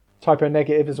favourite Typo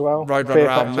Negative as well. Roadrunner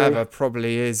album ever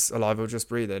probably is Alive or Just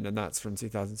Breathing, and that's from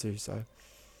 2002. So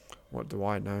What do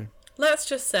I know? Let's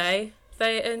just say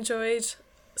they enjoyed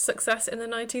success in the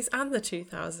 90s and the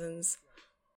 2000s.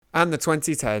 And the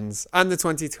 2010s and the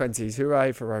 2020s.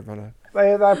 Hooray for Roadrunner.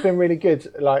 They've been really good,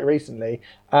 like, recently.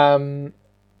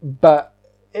 But,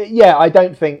 yeah, I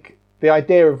don't think the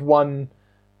idea of one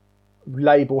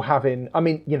label having... I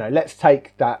mean, you know, let's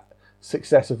take that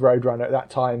success of Roadrunner at that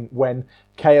time when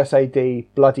Chaos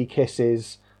AD, Bloody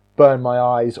Kisses, Burn My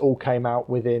Eyes all came out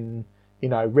within, you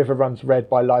know, River Runs Red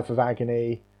by Life of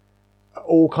Agony,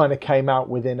 all kind of came out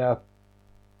within a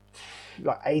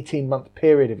like 18-month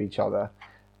period of each other.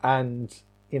 And,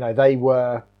 you know, they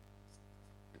were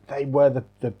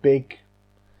the big,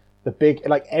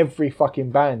 like every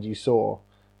fucking band you saw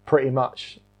pretty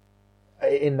much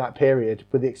in that period,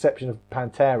 with the exception of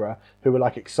Pantera, who were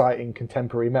like exciting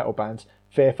contemporary metal bands,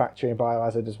 Fear Factory and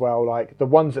Biohazard as well, like the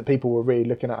ones that people were really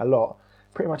looking at a lot.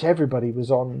 Pretty much everybody was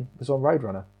on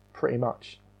Roadrunner, pretty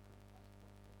much.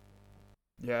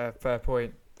 Yeah, fair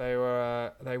point. They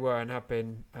were and have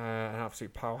been an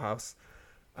absolute powerhouse.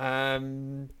 Do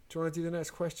you want to do the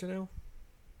next question, El?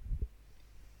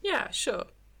 Yeah, sure.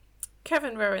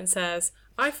 Kevin Rowan says,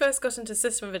 I first got into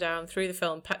System of a Down through the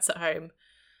film Pets at Home.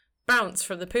 Bounce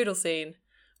from the Poodle scene.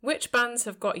 Which bands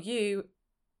have got you...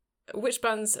 Which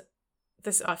bands...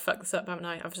 I fucked this up, haven't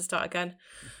I? I have to start again.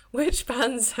 Which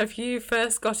bands have you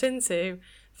first got into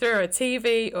through a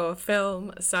TV or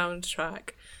film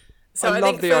soundtrack? So I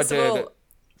love the idea that...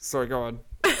 Sorry, go on.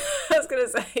 I was going to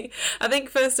say, I think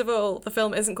first of all, the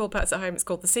film isn't called Pets at Home, it's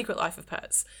called The Secret Life of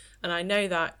Pets. And I know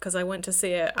that because I went to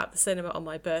see it at the cinema on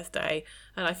my birthday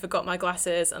and I forgot my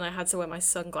glasses and I had to wear my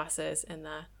sunglasses in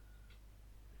there.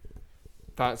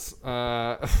 That's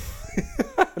an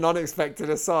unexpected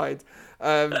aside.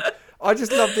 I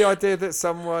just love the idea that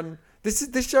someone...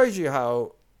 This shows you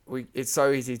how it's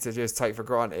so easy to just take for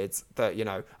granted that, you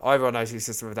know, everyone knows who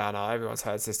System of a Down are, everyone's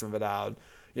heard System of a Down.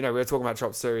 You know, we were talking about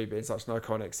Chop Suey being such an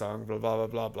iconic song, blah, blah, blah,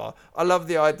 blah, blah. I love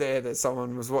the idea that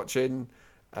someone was watching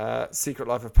Secret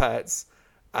Life of Pets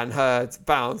and heard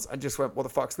Bounce and just went, what the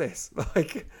fuck's this?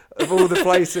 Like, of all the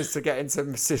places to get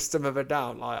into System of a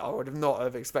Down, like, I would have not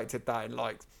have expected that in,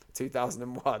 like,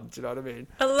 2001. Do you know what I mean?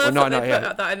 I love that they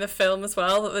put that in the film as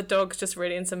well, that the dog's just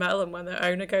really into metal and when the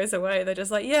owner goes away, they're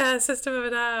just like, yeah, System of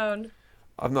a Down.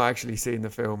 I've not actually seen the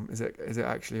film. Is it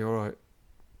actually all right?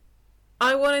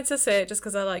 I wanted to say it just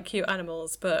because I like cute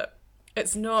animals, but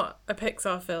it's not a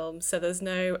Pixar film, so there's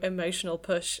no emotional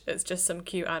push. It's just some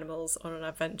cute animals on an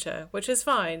adventure, which is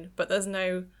fine, but there's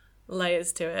no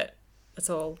layers to it at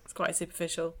all. It's quite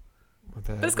superficial.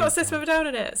 But it's got a System of a Down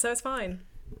in it, so it's fine.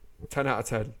 10 out of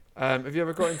 10. Have you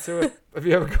ever got into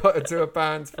a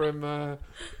band from a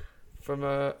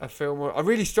film? I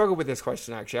really struggle with this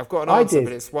question, actually. I've got an answer,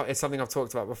 but it's something I've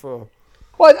talked about before.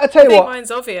 Well, I tell you what. Mine's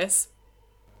obvious.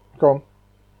 Go on.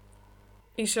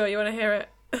 You sure you want to hear it?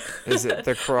 Is it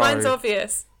The Crow? Mine's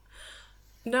obvious.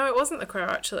 No, it wasn't The Crow,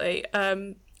 actually.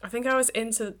 I think I was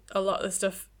into a lot of the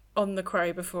stuff on The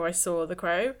Crow before I saw The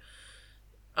Crow.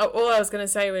 All I was going to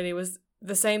say really was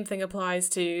the same thing applies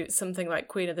to something like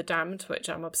Queen of the Damned, which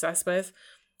I'm obsessed with.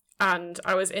 And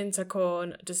I was into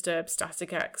Korn, Disturbed,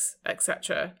 Static X,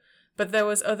 etc. But there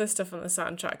was other stuff on the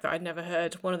soundtrack that I'd never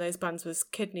heard. One of those bands was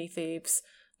Kidney Thieves.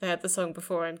 They had the song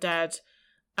Before I'm Dead.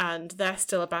 And they're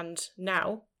still a band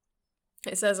now.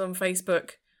 It says on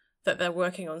Facebook that they're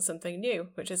working on something new,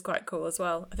 which is quite cool as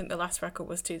well. I think the last record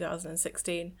was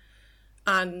 2016.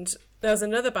 And there was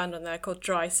another band on there called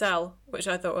Dry Cell, which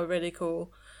I thought were really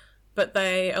cool. But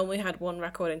they only had one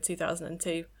record in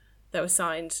 2002. They were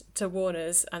signed to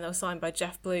Warner's and they were signed by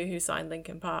Jeff Blue, who signed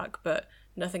Linkin Park, but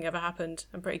nothing ever happened.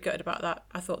 I'm pretty gutted about that.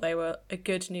 I thought they were a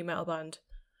good new metal band.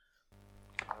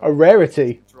 A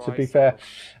rarity, to be fair.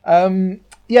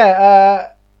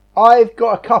 I've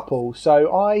got a couple,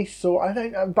 so I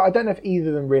don't know if either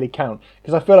of them really count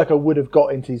because I feel like I would have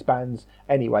got into these bands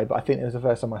anyway, but I think it was the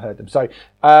first time I heard them. So,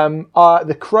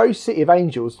 The Crow, City of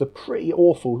Angels, the pretty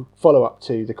awful follow-up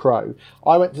to The Crow.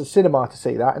 I went to the cinema to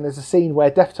see that, and there's a scene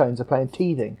where Deftones are playing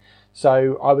Teething.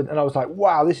 So I was like,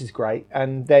 wow, this is great.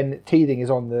 And then Teething is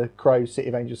on the Crow, City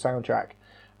of Angels soundtrack,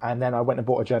 and then I went and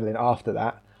bought Adrenaline after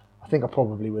that. I think I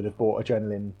probably would have bought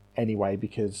Adrenaline anyway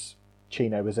because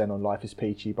Chino was then on Life is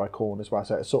Peachy by Korn as well,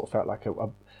 so it sort of felt like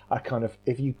a kind of,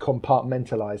 if you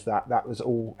compartmentalise that was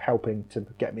all helping to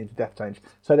get me into Deftones.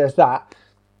 So there's that.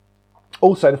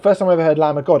 Also, the first time I ever heard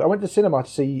Lamb of God, I went to the cinema to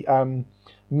see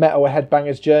Metal: A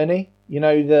Headbanger's Journey. You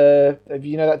know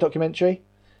that documentary?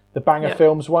 The Banger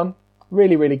Films one?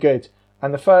 Really, really good.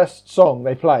 And the first song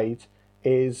they played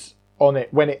is on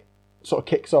it, when it sort of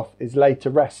kicks off, is Laid to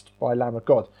Rest by Lamb of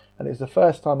God. And it was the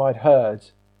first time I'd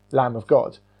heard Lamb of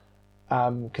God.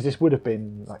 because this would have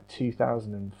been like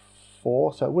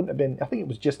 2004, so it wouldn't have been. I think it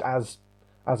was just as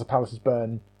the Palaces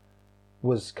Burn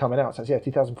was coming out. So it's,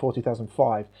 2004,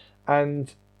 2005,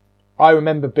 and I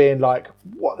remember being like,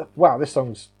 wow, this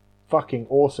song's fucking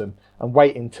awesome, and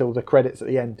waiting till the credits at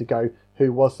the end to go,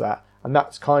 who was that? And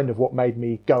that's kind of what made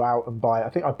me go out and buy it. I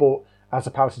think I bought As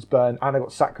the Palaces Burn and I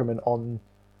got Sacrament on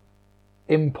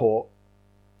import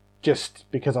just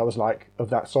because I was like, of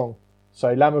that song.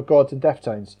 So Lamb of God and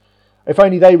Deftones. If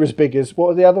only they were as big as, what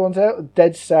were the other ones out?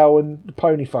 Dead Cell and the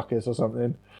Pony Fuckers or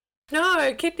something.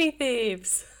 No, Kidney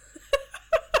Thieves.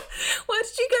 Where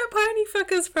did you get Pony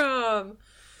Fuckers from?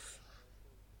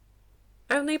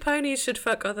 Only ponies should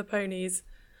fuck other ponies.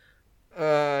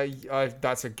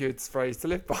 That's a good phrase to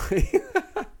live by.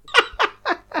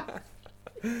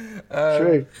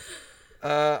 True.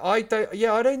 I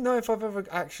don't know if I've ever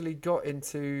actually got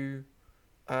into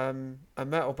a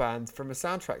metal band from a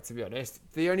soundtrack, to be honest.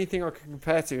 The only thing I can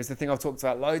compare to is the thing I've talked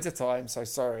about loads of times, so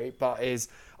sorry, but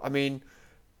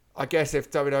I guess if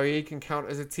WWE can count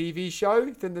as a TV show,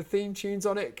 then the theme tunes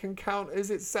on it can count as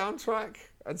its soundtrack.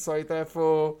 And so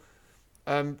therefore,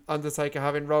 Undertaker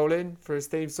having Roll In for his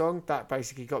theme song, that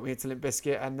basically got me into Limp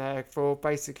Bizkit, and therefore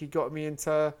basically got me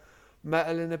into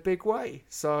metal in a big way.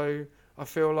 So I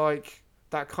feel like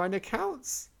that kind of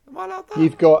counts. Am I allowed that?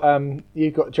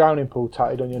 You've got Drowning Pool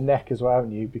tattooed on your neck as well,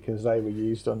 haven't you? Because they were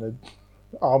used on the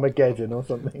Armageddon or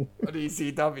something. On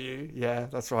ECW, yeah,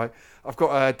 that's right. I've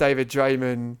got David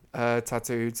Draymond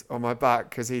tattooed on my back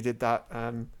because he did that.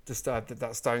 Disturbed did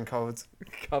that Stone Cold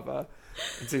cover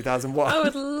in 2001. I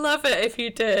would love it if you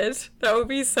did. That would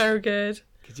be so good.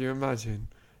 Could you imagine?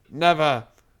 Never.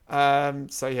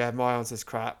 So yeah, my answer's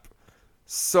crap.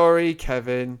 Sorry,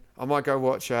 Kevin. I might go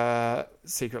watch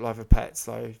Secret Life of Pets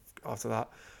though after that.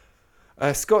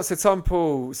 Scott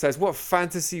Satumple says, what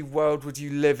fantasy world would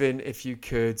you live in if you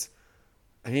could?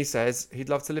 And he says he'd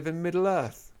love to live in Middle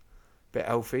Earth. Bit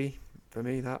elfy for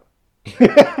me, that.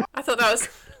 I thought that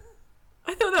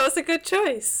was a good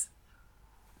choice.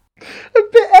 A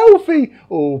bit elfy.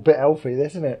 Oh, a bit elfy,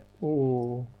 isn't it?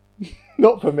 Oh,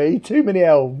 not for me. Too many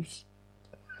elves.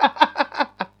 I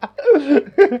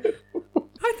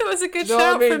thought it was a good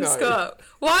shout from Scott.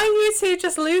 Why are you two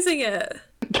just losing it?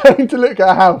 Going to look at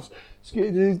a house.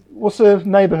 What's the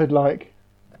neighbourhood like?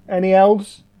 Any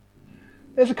elves?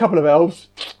 There's a couple of elves.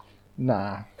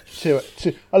 Nah. Two.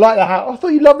 I like the house. I thought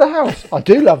you loved the house. I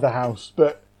do love the house,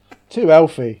 but too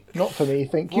elfy. Not for me,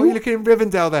 thank you. Why are you looking in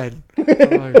Rivendell then?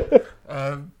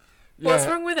 Yeah. What's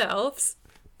wrong with elves?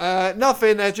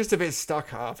 Nothing. They're just a bit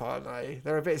stuck up, aren't they?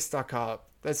 They're a bit stuck up.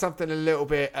 There's something a little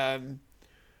bit, I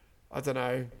don't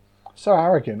know. So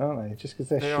arrogant, aren't they? Just because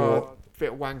they're short. Are a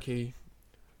bit wanky.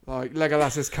 Like,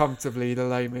 Legolas is comfortably the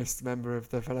lamest member of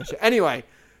the Fellowship. Anyway,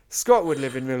 Scott would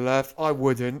live in Middle Earth. I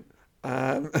wouldn't.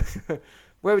 Where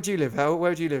would you live, Hel?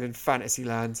 Where would you live in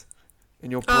Fantasyland?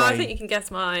 In your brain? Oh, I think you can guess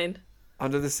mine.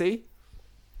 Under the sea?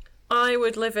 I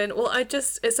would live in... Well,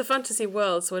 it's a fantasy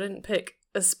world, so I didn't pick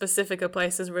as specific a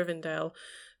place as Rivendell.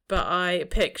 But I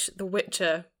picked the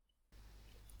Witcher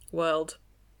world.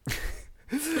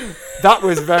 That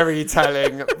was very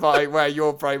telling by where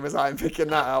your brain was at in picking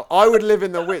that out. I would live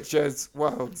in the Witcher's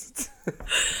world.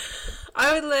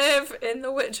 I would live in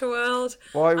the Witcher world.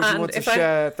 Why would you want to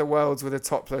share the worlds with a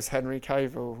topless Henry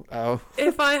Cavill?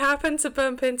 If I happened to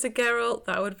bump into Geralt,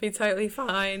 that would be totally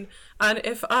fine. And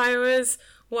if I was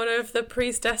one of the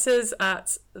priestesses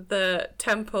at the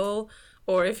temple,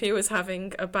 or if he was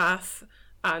having a bath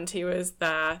and he was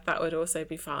there, that would also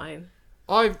be fine.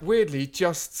 I've weirdly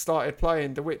just started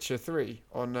playing The Witcher 3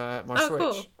 on my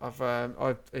Switch.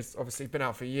 Cool. It's obviously been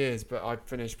out for years, but I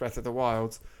finished Breath of the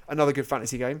Wild, another good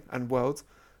fantasy game, and World,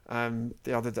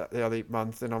 the other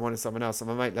month, and I wanted someone else, and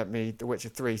my mate let me The Witcher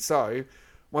 3. So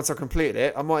once I complete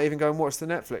it, I might even go and watch the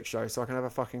Netflix show so I can have a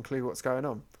fucking clue what's going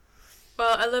on.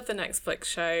 Well, I love the Netflix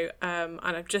show, and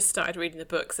I've just started reading the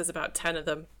books. There's about 10 of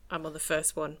them. I'm on the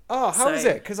first one. Oh, how is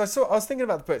it? Because I was thinking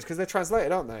about the books because they're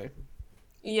translated, aren't they?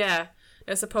 Yeah.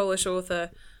 It's a Polish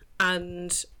author,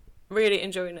 and really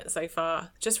enjoying it so far.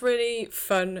 Just really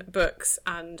fun books,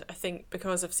 and I think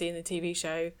because I've seen the TV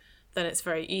show, then it's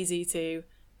very easy to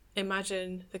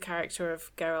imagine the character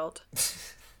of Geralt.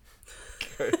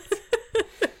 Good.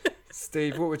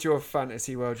 Steve, what would your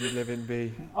fantasy world you live in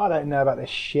be? I don't know about this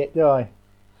shit, do I?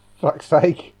 Fuck's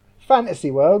sake. Fantasy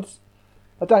worlds?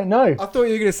 I don't know. I thought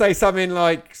you were going to say something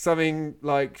like funny,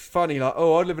 like,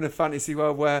 oh, I'd live in a fantasy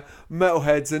world where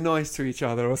metalheads are nice to each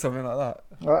other or something like that.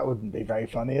 Well, that wouldn't be very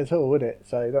funny at all, would it?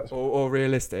 So that's or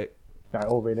realistic. No,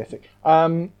 all realistic.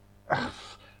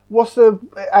 What's the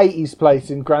 80s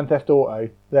place in Grand Theft Auto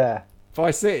there?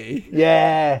 Vice City?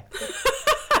 Yeah.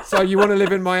 So you want to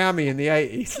live in Miami in the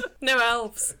 80s? No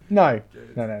elves. No.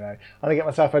 I'm going to get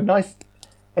myself a nice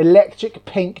electric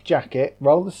pink jacket,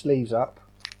 roll the sleeves up,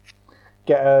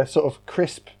 get a sort of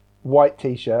crisp white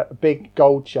t-shirt, a big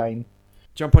gold chain.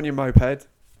 Jump on your moped.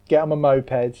 Get on my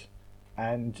moped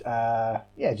and,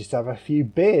 just have a few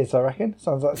beers, I reckon.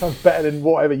 Sounds better than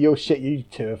whatever your shit you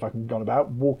two have fucking gone about,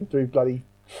 walking through bloody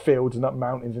fields and up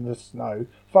mountains in the snow.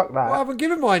 Fuck that. Well, I haven't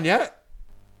given mine yet.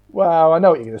 Well, I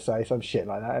know what you're going to say, some shit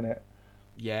like that, innit?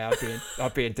 Yeah,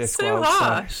 I'd be in Discworld. So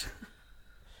harsh.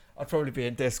 I'd probably be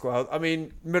in Discworld. I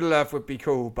mean, Middle Earth would be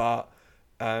cool, but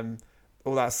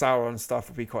all that Sauron stuff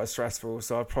would be quite stressful,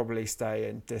 so I'd probably stay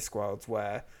in Discworld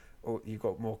where you've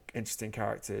got more interesting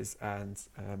characters and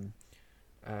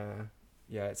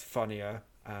it's funnier.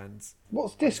 And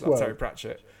what's Discworld? Terry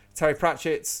Pratchett. Terry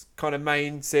Pratchett's kind of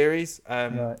main series.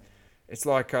 Right. It's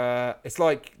like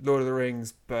Lord of the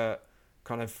Rings, but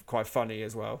kind of quite funny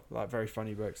as well. Like very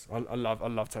funny books. I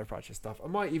love Terry Pratchett stuff. I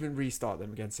might even restart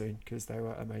them again soon because they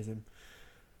were amazing.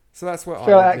 So that's what I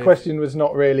feel like that question was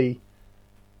not really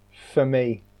for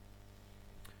me.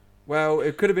 Well,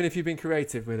 it could have been if you'd been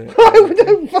creative with it. I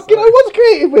was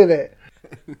creative with it.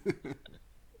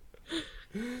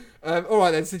 All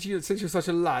right then. Since you're such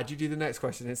a lad, you do the next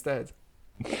question instead.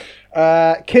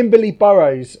 Kimberly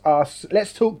Burrows asks,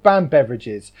 let's talk band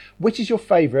beverages. Which is your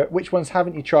favourite? Which ones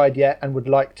haven't you tried yet and would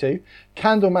like to?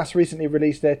 Candlemass recently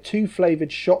released their 2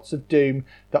 flavoured shots of Doom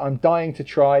that I'm dying to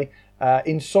try.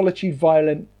 In Solitude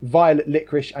Violet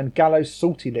Licorice and Gallows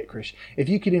Salty Licorice. If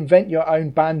you could invent your own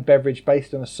band beverage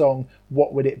based on a song,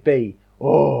 what would it be?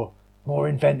 Oh, more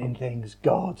inventing things.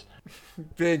 God.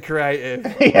 Being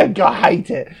creative. Yeah, God, I hate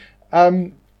it.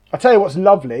 I'll tell you what's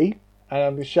lovely, and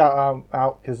I'm going to shout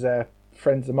out because they're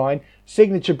friends of mine.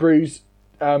 Signature Brew's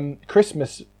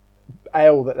Christmas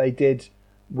ale that they did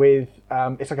with,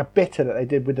 it's like a bitter that they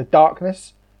did with the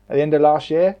Darkness at the end of last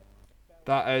year.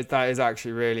 That is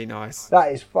actually really nice.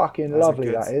 That is fucking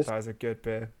lovely. That is a good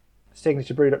beer.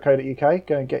 Signaturebrew.co.uk.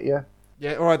 Go and get your.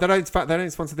 Yeah, all right. They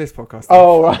don't sponsor this podcast.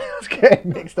 Oh, right. I was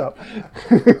getting mixed up.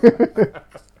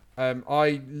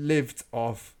 I lived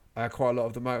off quite a lot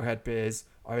of the Motorhead beers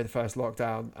over the first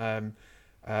lockdown,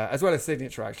 as well as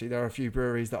Signature. Actually, there are a few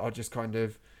breweries that I'll just kind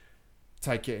of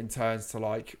take it in turns to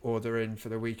like order in for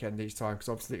the weekend each time because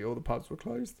obviously all the pubs were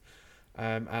closed.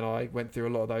 And I went through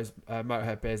a lot of those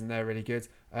Motorhead beers and they're really good.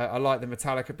 I like the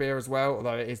Metallica beer as well,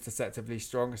 although it is deceptively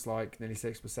strong. It's like nearly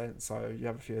 6%, so you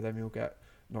have a few of them, you'll get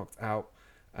knocked out.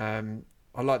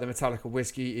 I like the Metallica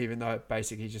whiskey, even though it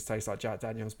basically just tastes like Jack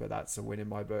Daniels, but that's a win in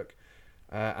my book.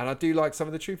 And I do like some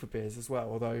of the Trooper beers as well,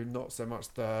 although not so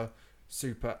much the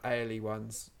super ale-y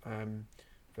ones.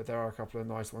 But there are a couple of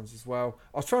nice ones as well.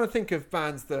 I was trying to think of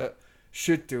bands that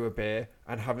should do a beer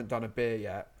and haven't done a beer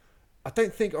yet. I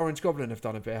don't think Orange Goblin have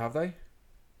done a beer, have they?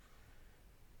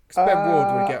 Because Ben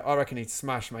Ward would get, I reckon he'd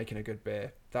smash making a good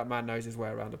beer. That man knows his way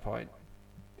around a pint.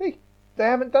 They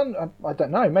haven't done, I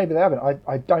don't know, maybe they haven't,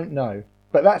 I don't know.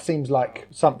 But that seems like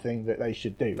something that they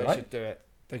should do, right? They should do it.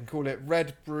 They can call it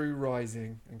Red Brew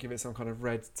Rising and give it some kind of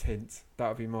red tint. That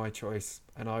would be my choice.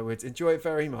 And I would enjoy it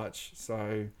very much.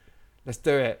 So let's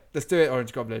do it. Let's do it,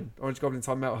 Orange Goblin. Orange Goblin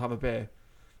time Metal Hammer beer.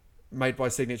 Made by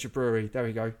Signature Brewery. There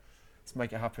we go. Let's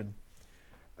make it happen.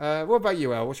 What about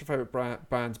you, El? What's your favourite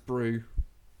band's brew?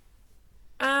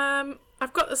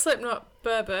 I've got the Slipknot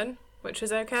bourbon, which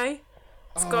is okay.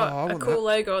 It's got a cool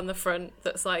logo on the front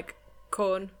that's like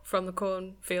corn from the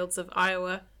cornfields of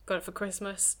Iowa. Got it for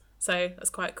Christmas, so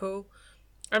that's quite cool.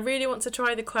 I really want to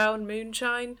try the Clown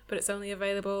Moonshine, but it's only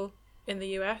available in the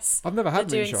US. I've never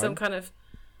had Moonshine.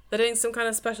 They're doing some kind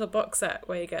of special box set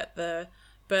where you get the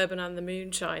bourbon and the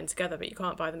moonshine together, but you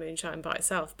can't buy the moonshine by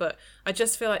itself. But I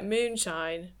just feel like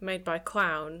moonshine made by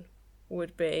Clown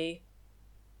would be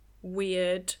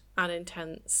weird and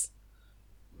intense.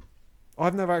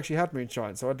 I've never actually had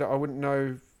moonshine, so I wouldn't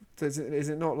know. Is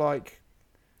it not like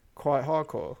quite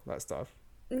hardcore, that stuff?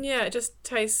 Yeah, it just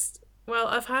tastes. Well,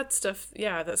 I've had stuff,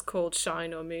 that's called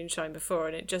shine or moonshine before,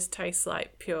 and it just tastes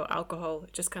like pure alcohol.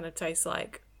 It just kind of tastes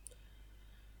like.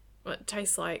 Well, it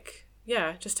tastes like.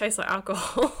 Yeah, just tastes like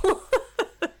alcohol.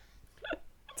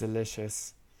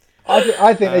 Delicious.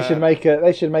 I think they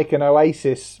should make an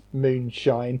Oasis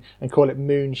moonshine and call it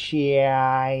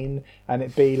Moonshine, and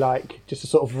it be like just a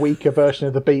sort of weaker version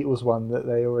of the Beatles one that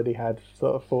they already had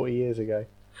sort of 40 years ago.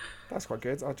 That's quite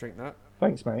good. I'll drink that.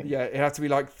 Thanks, mate. Yeah, it has to be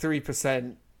like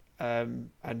 3%, and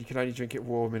you can only drink it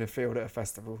warm in a field at a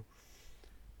festival.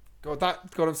 God,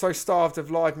 I'm so starved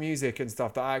of live music and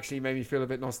stuff that actually made me feel a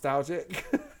bit nostalgic.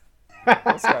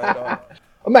 What's going on?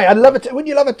 Oh, mate, I'd love it. Wouldn't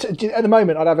you love it? At the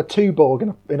moment, I'd have a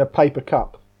Tuborg in a paper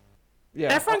cup.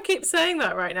 Yeah, Everyone keeps saying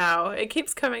that right now. It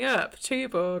keeps coming up.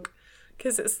 Tuborg.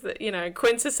 Because it's the,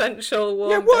 quintessential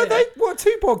warm yeah. What are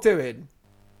Tuborg doing?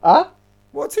 Huh?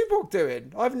 What are Tuborg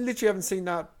doing? I literally haven't seen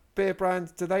that beer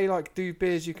brand. Do they do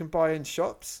beers you can buy in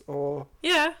shops or?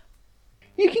 Yeah.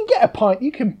 You can get a pint.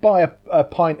 You can buy a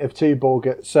pint of Tuborg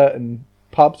at certain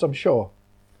pubs, I'm sure.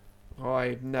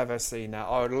 I've never seen that.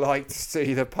 I would like to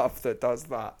see the pub that does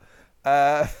that.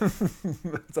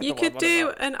 You could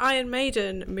do an Iron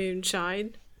Maiden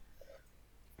moonshine.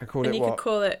 And call and it you what? could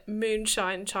call it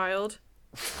Moonshine Child.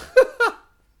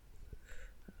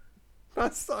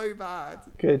 That's so bad.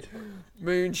 Good.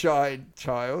 Moonshine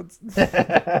Child.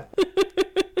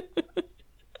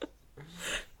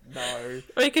 No.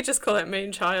 Or you could just call it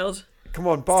Moonchild. Come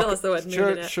on, Bark. Still has the word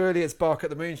moon in it. Surely it's Bark at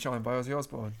the Moonshine by Ozzy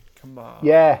Osbourne. Come on.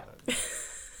 Yeah.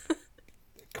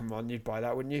 Come on, you'd buy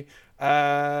that, wouldn't you?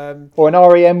 Or an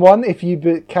REM one.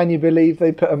 Can you believe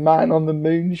they put a man on the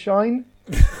moonshine?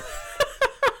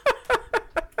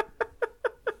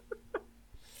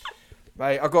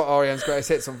 Mate, I got REM's Greatest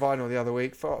Hits on vinyl the other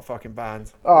week. Fucking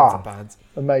band. Ah, a band.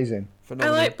 Amazing.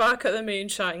 Phenomenal. I like Bark at the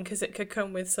Moonshine because it could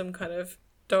come with some kind of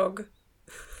dog.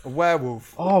 A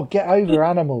werewolf. Oh, get over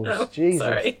animals. Oh, Jesus.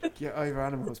 sorry. Get over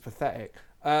animals. Pathetic.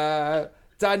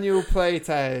 Daniel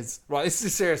Pleites. Right, this is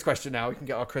a serious question now. We can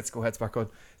get our critical heads back on.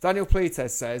 Daniel Pleites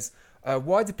says,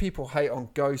 why do people hate on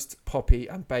Ghost, Poppy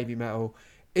and Babymetal?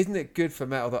 Isn't it good for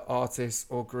metal that artists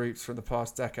or groups from the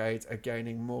past decade are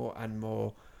gaining more and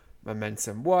more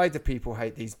momentum? Why do people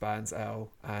hate these bands, Elle?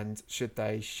 And should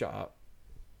they shut up?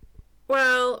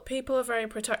 Well, people are very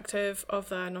protective of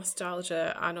their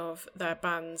nostalgia and of their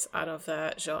bands and of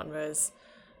their genres.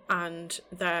 And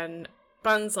then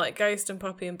bands like Ghost and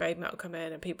Poppy and Babymetal come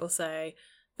in and people say,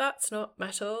 that's not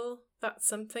metal, that's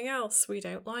something else, we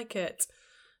don't like it.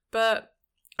 But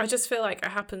I just feel like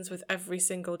it happens with every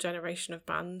single generation of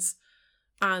bands.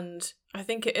 And I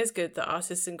think it is good that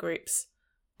artists and groups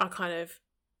are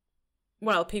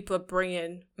people are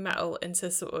bringing metal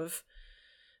into sort of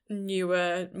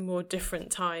newer, more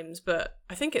different times, but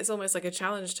I think it's almost like a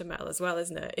challenge to metal as well,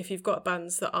 isn't it? If you've got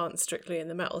bands that aren't strictly in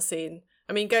the metal scene.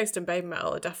 I mean, Ghost and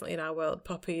Babymetal are definitely in our world.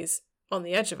 Poppy's on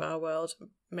the edge of our world,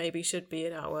 maybe should be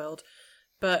in our world.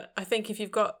 But I think if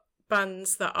you've got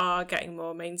bands that are getting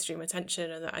more mainstream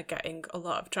attention and that are getting a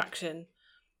lot of traction,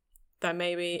 then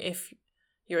maybe if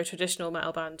you're a traditional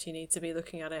metal band, you need to be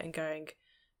looking at it and going,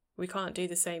 we can't do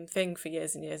the same thing for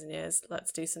years and years and years.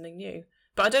 Let's do something new.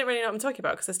 But I don't really know what I'm talking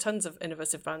about because there's tons of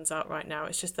innovative bands out right now.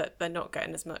 It's just that they're not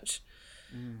getting as much.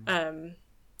 They're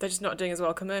just not doing as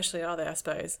well commercially, are they, I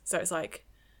suppose? So it's like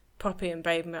Poppy and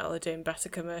Babymetal are doing better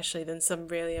commercially than some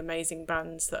really amazing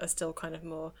bands that are still kind of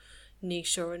more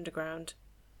niche or underground.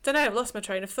 Don't know, I've lost my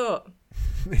train of thought.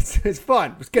 It's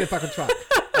fine. Let's get it back on track.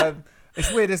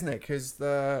 It's weird, isn't it? Because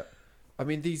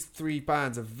these three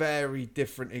bands are very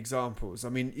different examples. I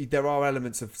mean, there are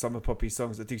elements of some of Poppy's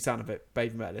songs that do sound a bit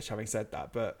Babymetalish, having said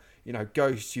that. But,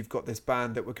 Ghost, you've got this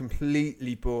band that were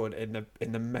completely born in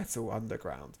the metal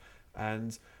underground.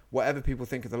 And whatever people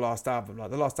think of the last album,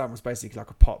 the last album was basically like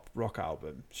a pop rock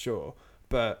album, sure.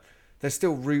 But they're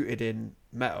still rooted in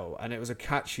metal. And it was a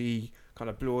catchy kind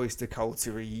of Blue Oyster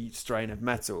Cult-y strain of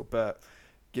metal. But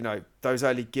those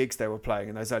early gigs they were playing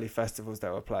and those early festivals they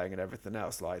were playing and everything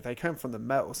else, they came from the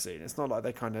metal scene. It's not like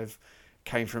they kind of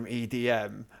came from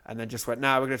EDM and then just went,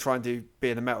 we're going to try and be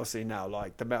in the metal scene now.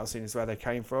 The metal scene is where they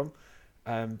came from.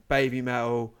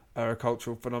 Babymetal are a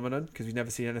cultural phenomenon because we've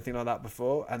never seen anything like that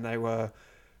before, and they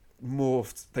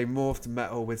morphed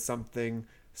metal with something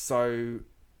so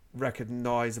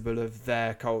recognizable of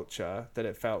their culture that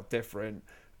it felt different.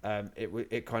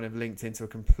 It kind of linked into a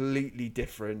completely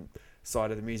different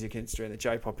side of the music industry and the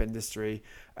J-pop industry.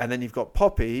 And then you've got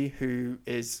Poppy, who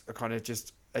is a kind of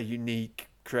just a unique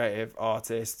creative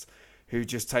artist who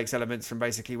just takes elements from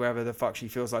basically wherever the fuck she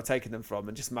feels like taking them from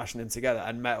and just mashing them together.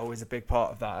 And metal is a big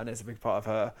part of that, and it's a big part of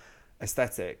her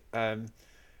aesthetic. So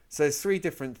there's three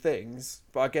different things,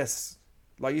 but I guess,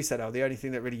 like you said, Al, the only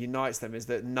thing that really unites them is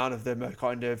that none of them are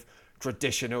kind of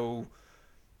traditional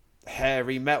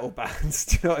hairy metal bands.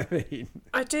 Do you know what I mean?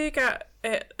 I do get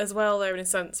it as well, though, in a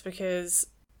sense, because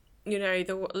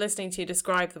listening to you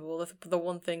describe them all, the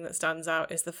one thing that stands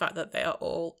out is the fact that they are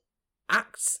all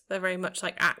acts. They're very much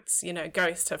like acts.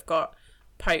 Ghost have got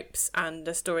popes and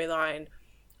a storyline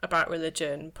about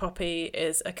religion. Poppy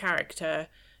is a character.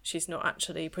 She's not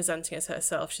actually presenting as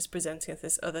herself. She's presenting as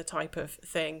this other type of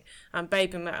thing. And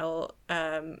Babymetal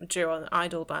drew on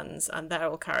idol bands, and they're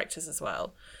all characters as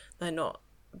well. They're not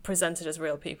presented as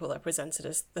real people. They're presented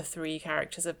as the three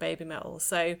characters of Babymetal.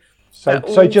 So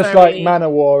just like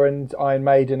Manowar and Iron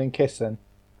Maiden and Kissin.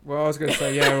 Well, I was going to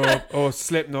say, yeah, or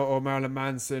Slipknot or Marilyn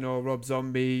Manson or Rob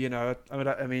Zombie, you know.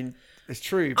 I mean it's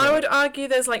true. But... I would argue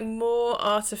there's like more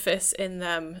artifice in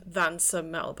them than some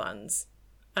metal bands.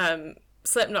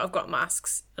 Slipknot have got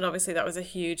masks, and obviously that was a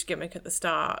huge gimmick at the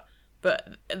start,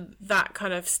 but that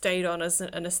kind of stayed on as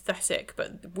an aesthetic,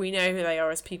 but we know who they are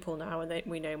as people now, and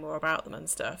we know more about them and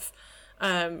stuff.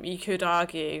 You could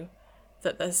argue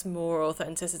that there's more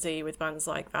authenticity with bands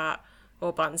like that,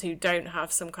 or bands who don't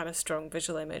have some kind of strong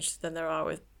visual image, than there are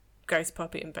with Ghost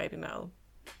Poppy and Babymetal.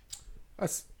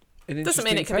 That's an interesting Doesn't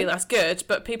mean it could take. be less good,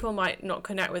 but people might not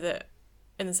connect with it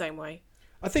in the same way.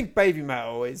 I think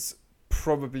Babymetal is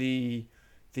probably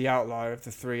the outlier of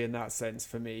the three in that sense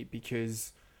for me,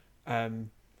 because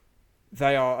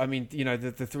they are, I mean, you know,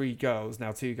 the three girls,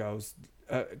 now two girls,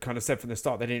 kind of said from the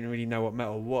start they didn't really know what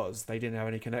metal was. They didn't have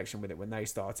any connection with it when they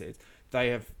started. They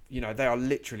have, you know, they are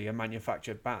literally a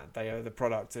manufactured band. They are the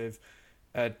product of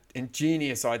an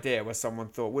ingenious idea where someone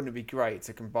thought, wouldn't it be great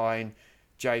to combine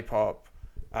J-pop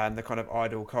and the kind of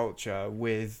idol culture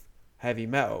with heavy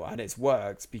metal? And it's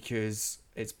worked because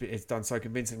it's done so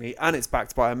convincingly, and it's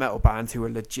backed by a metal band who are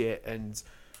legit and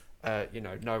you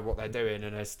know what they're doing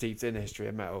and are steeped in the history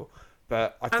of metal.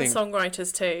 But I think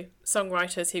songwriters too,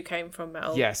 songwriters who came from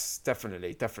metal. Yes,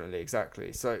 definitely,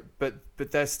 exactly. So, but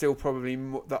there's still probably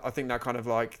more, I think that kind of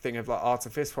like thing of like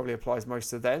artifice probably applies most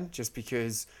to them, just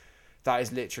because that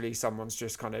is literally someone's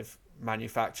just kind of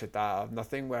manufactured that out of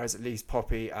nothing. Whereas at least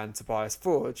Poppy and Tobias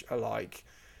Forge are like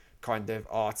kind of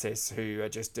artists who are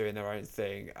just doing their own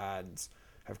thing and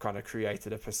have kind of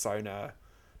created a persona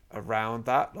around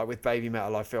that. Like with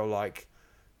Babymetal, I feel like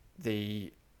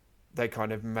they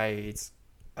kind of made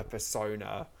a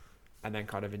persona and then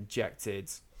kind of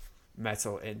injected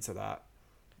metal into that.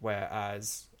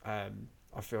 Whereas I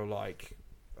feel like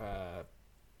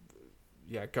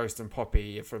Ghost and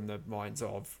Poppy are from the minds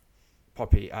of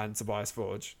Poppy and Tobias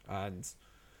Forge, and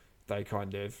they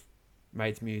kind of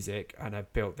made music and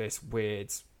have built this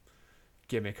weird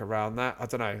gimmick around that. I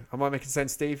don't know. Am I making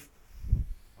sense, Steve?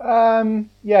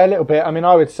 Yeah, a little bit. I mean,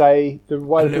 I would say the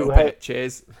way people hate...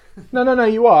 Cheers. No,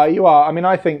 you are. I mean,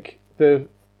 I think there's.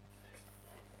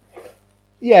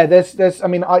 I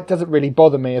mean, it doesn't really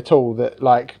bother me at all that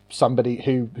like somebody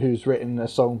who's written a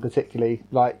song particularly,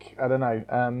 like, I don't know.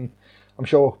 I'm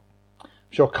sure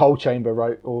Coal Chamber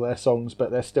wrote all their songs,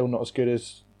 but they're still not as good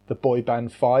as the boy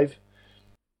band Five.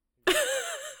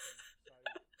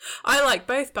 I like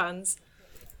both bands.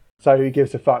 So who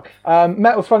gives a fuck?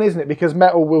 Metal's fun, isn't it? Because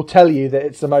metal will tell you that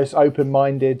it's the most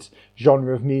open-minded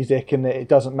genre of music, and that it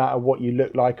doesn't matter what you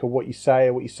look like or what you say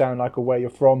or what you sound like or where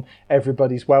you're from.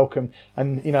 Everybody's welcome.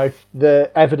 And, you know,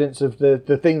 the evidence of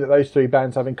the thing that those three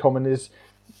bands have in common is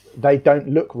they don't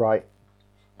look right.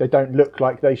 They don't look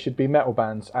like they should be metal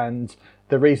bands. And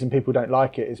the reason people don't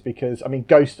like it is because, I mean,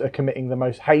 Ghost are committing the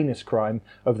most heinous crime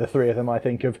of the three of them, I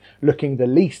think, of looking the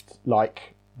least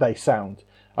like they sound.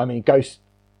 I mean, Ghost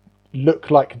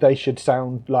look like they should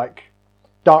sound like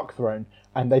Darkthrone,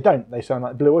 and they don't. They sound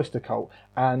like Blue Oyster Cult.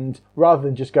 And rather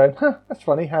than just going, that's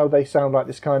funny how they sound like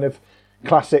this kind of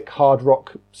classic hard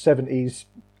rock 70s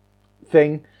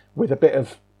thing with a bit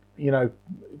of, kind of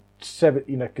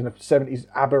 70s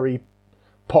ABBA-y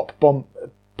pop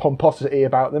pomposity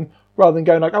about them, rather than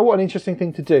going like, oh, what an interesting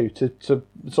thing to do to sort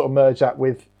of merge that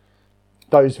with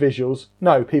those visuals.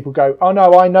 No, people go, oh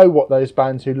no, I know what those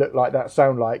bands who look like that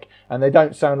sound like, and they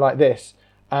don't sound like this,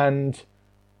 and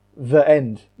the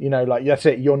end, like, that's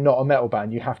it, you're not a metal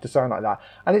band, you have to sound like that.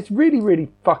 And it's really, really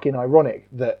fucking ironic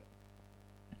that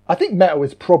I think metal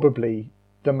is probably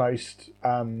the most,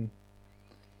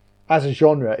 as a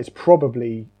genre, it's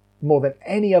probably more than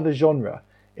any other genre,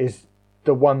 is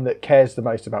the one that cares the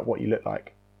most about what you look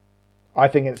like. I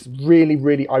think it's really,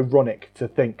 really ironic to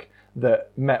think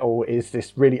that metal is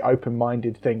this really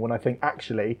open-minded thing, when I think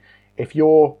actually if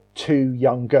you're two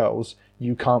young girls,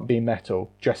 you can't be metal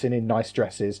dressing in nice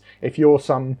dresses. If you're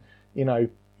some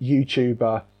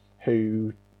YouTuber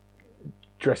who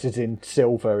dresses in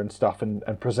silver and stuff and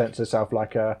presents herself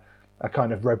like a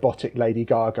kind of robotic Lady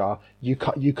Gaga, you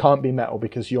can't be metal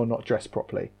because you're not dressed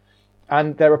properly.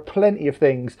 And there are plenty of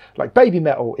things like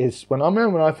Babymetal is, when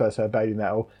I first heard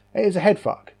Babymetal, it is a head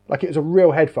fuck. Like, it was a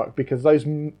real head fuck, because those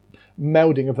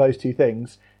melding of those two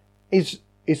things is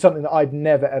something that I'd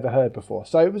never ever heard before.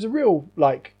 So it was a real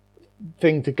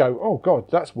thing to go, oh god,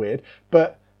 that's weird.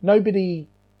 But nobody,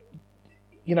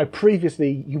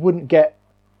 previously you wouldn't get,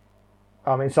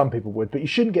 I mean some people would, but you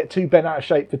shouldn't get too bent out of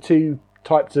shape for two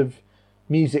types of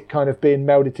music kind of being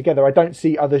melded together. I don't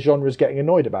see other genres getting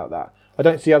annoyed about that. I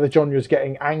don't see other genres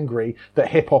getting angry that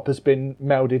hip hop has been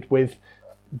melded with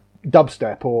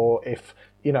dubstep, or if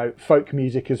folk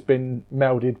music has been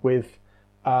melded with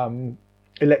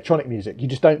electronic music. You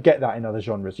just don't get that in other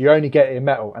genres. You only get it in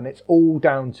metal, and it's all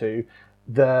down to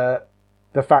the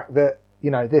fact that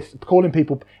this calling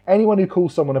people, anyone who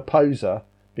calls someone a poser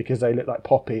because they look like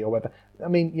Poppy or whatever. I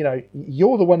mean,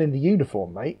 you're the one in the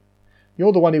uniform, mate.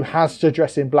 You're the one who has to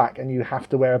dress in black, and you have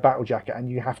to wear a battle jacket, and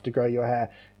you have to grow your hair.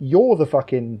 You're the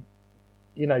fucking,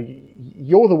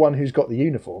 you're the one who's got the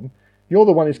uniform. You're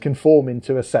the one who's conforming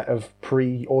to a set of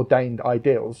preordained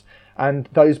ideals, and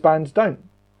those bands don't.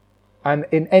 And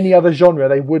in any other genre,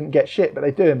 they wouldn't get shit, but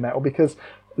they do in metal because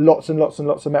lots and lots and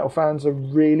lots of metal fans are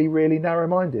really, really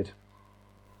narrow-minded.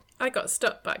 I got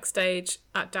stopped backstage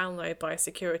at Download by a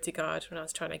security guard when I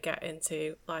was trying to get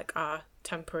into like our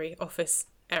temporary office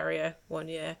area one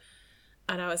year.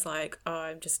 And I was like, oh,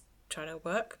 I'm just trying to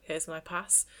work. Here's my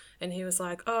pass. And he was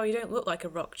like, oh, you don't look like a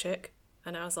rock chick.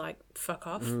 And I was like, fuck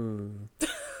off.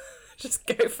 Just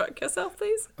go fuck yourself,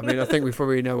 please. I mean, I think we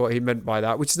probably know what he meant by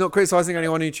that, which is not criticising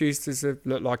anyone who chooses to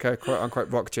look like a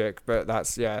quote-unquote rock chick, but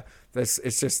that's,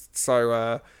 it's just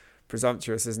so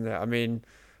presumptuous, isn't it? I mean,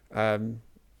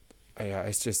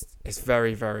 it's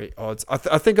very, very odd.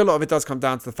 I think a lot of it does come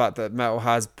down to the fact that metal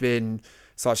has been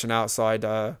such an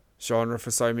outsider genre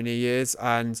for so many years,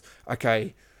 and,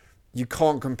 okay, you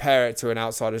can't compare it to an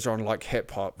outsider genre like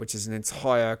hip hop, which is an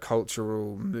entire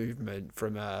cultural movement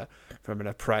from an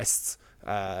oppressed,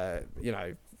 side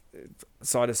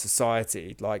of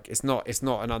society. Like it's not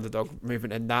an underdog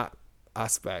movement in that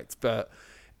aspect, but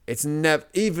it's never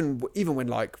even when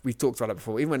like we've talked about it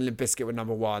before. Even when Limp Bizkit were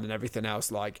number one and everything else,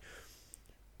 like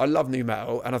I love new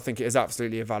metal and I think it is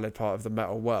absolutely a valid part of the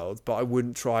metal world, but I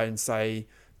wouldn't try and say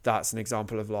that's an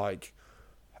example of like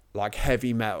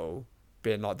heavy metal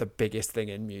being like the biggest thing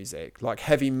in music. Like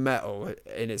heavy metal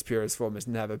in its purest form has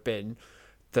never been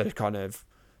the kind of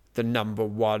the number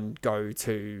one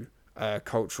go-to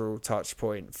cultural touch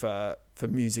point for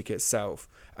music itself.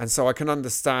 And so I can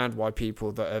understand why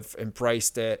people that have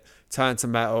embraced it turn to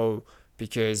metal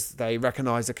because they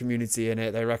recognize a community in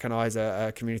it, they recognize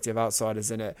a community of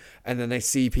outsiders in it, and then they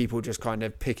see people just kind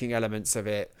of picking elements of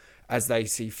it as they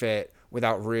see fit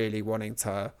without really wanting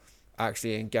to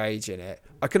actually engage in it.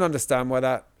 I can understand why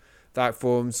that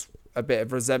forms a bit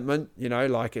of resentment,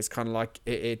 like it's kind of like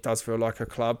it does feel like a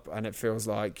club, and it feels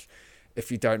like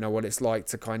if you don't know what it's like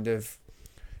to kind of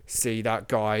see that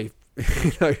guy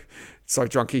so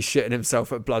drunk he's shitting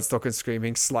himself at Bloodstock and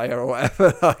screaming Slayer or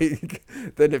whatever, like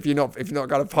then if you're not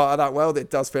got a part of that world, it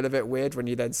does feel a bit weird when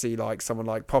you then see like someone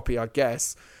like Poppy, I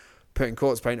guess, putting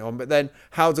corpse paint on. But then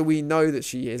how do we know that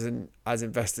she isn't as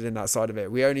invested in that side of it?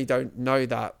 We only don't know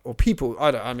that, or people,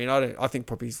 I think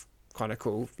Poppy's kind of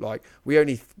cool. Like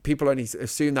people only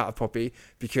assume that of Poppy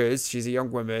because she's a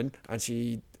young woman and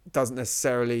she doesn't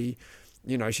necessarily,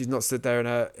 she's not stood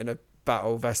there in a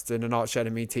battle vest and an Arch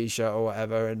Enemy t-shirt or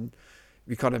whatever, and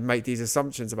we kind of make these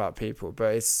assumptions about people.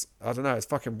 But it's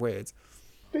fucking weird.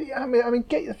 But I mean,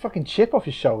 get the fucking chip off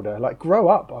your shoulder. Like, grow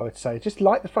up, I would say. Just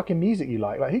like the fucking music you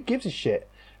like. Like, who gives a shit?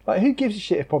 Like, who gives a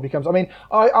shit if Poppy comes? I mean,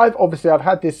 I've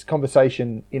had this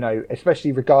conversation,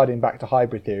 especially regarding back to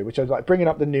Hybrid Theory, which I was like bringing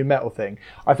up the new metal thing.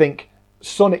 I think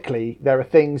sonically there are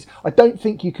things. I don't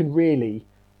think you can really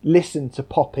listen to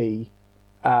Poppy,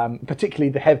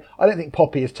 particularly the heavy. I don't think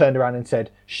Poppy has turned around and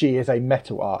said she is a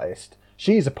metal artist.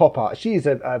 She is a pop artist. She is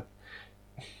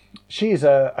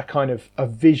a kind of a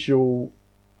visual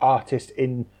artist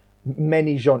in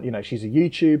many genres. She's a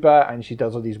YouTuber and she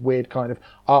does all these weird kind of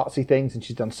artsy things, and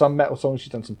she's done some metal songs,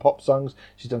 she's done some pop songs,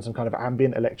 she's done some kind of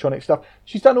ambient electronic stuff.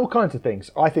 She's done all kinds of things,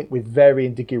 I think, with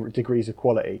varying degrees of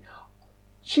quality.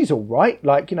 She's all right.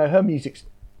 Like, her music's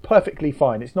perfectly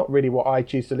fine. It's not really what I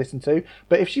choose to listen to,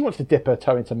 but if she wants to dip her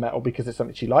toe into metal because it's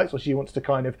something she likes, or she wants to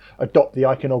kind of adopt the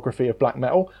iconography of black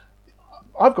metal,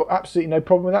 I've got absolutely no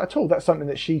problem with that at all. That's something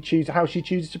that how she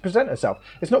chooses to present herself.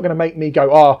 It's not going to make me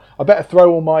go, I better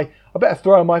throw my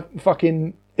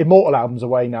fucking Immortal albums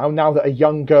away now that a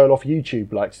young girl off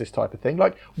YouTube likes this type of thing.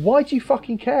 Like, why do you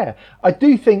fucking care? I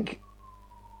do think,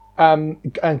 and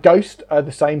Ghost are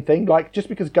the same thing. Like, just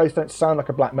because Ghost don't sound like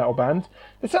a black metal band,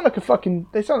 they sound like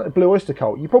a Blue Oyster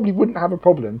Cult. You probably wouldn't have a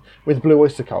problem with Blue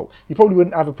Oyster Cult. You probably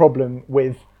wouldn't have a problem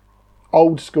with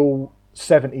old school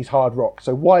 70s hard rock.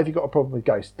 So why have you got a problem with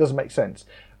Ghost? Doesn't make sense.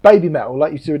 Babymetal,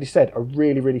 like you've already said, are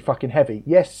really, really fucking heavy.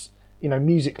 Yes,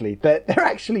 musically, they're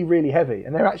actually really heavy,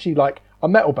 and they're actually like a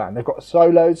metal band. They've got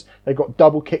solos, they've got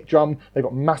double kick drum, they've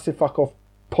got massive fuck off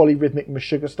polyrhythmic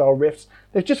Meshuggah style riffs.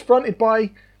 They're just fronted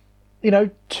by,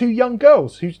 two young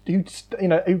girls who just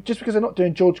because they're not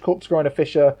doing George Corpse Grinder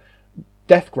Fisher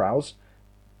death growls,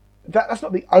 that's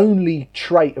not the only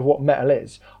trait of what metal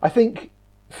is. I think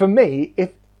for me,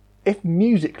 if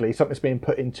musically something's being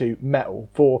put into metal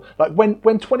for, like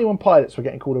when 21 Pilots were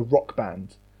getting called a rock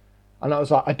band, and I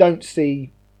was like, I don't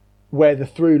see where the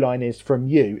through line is from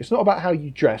you. It's not about how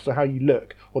you dress or how you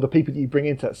look or the people that you bring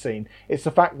into that scene. It's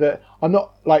the fact that I'm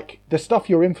not, like, the stuff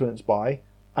you're influenced by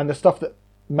and the stuff that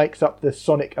makes up the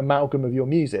sonic amalgam of your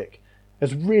music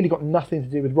has really got nothing to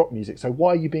do with rock music. So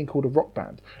why are you being called a rock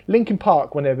band? Linkin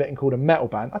Park, when they were getting called a metal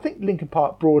band, I think Linkin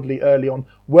Park broadly early on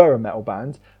were a metal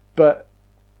band, but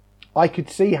I could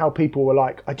see how people were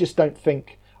like, I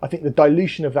think the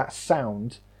dilution of that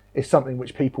sound is something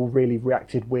which people really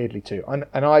reacted weirdly to. And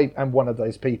I am one of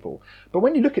those people. But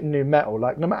when you look at new metal,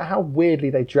 like, no matter how weirdly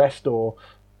they dressed or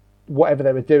whatever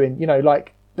they were doing, you know,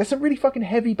 like, there's some really fucking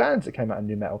heavy bands that came out of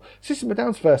new metal. System of a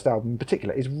Down's first album in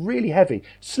particular is really heavy.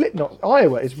 Slipknot,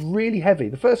 Iowa is really heavy.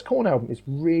 The first Korn album is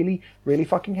really, really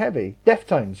fucking heavy.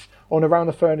 Deftones on Around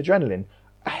the Fur and Adrenaline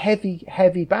are heavy,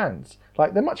 heavy bands.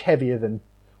 Like, they're much heavier than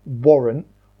Warrant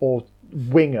or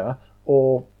Winger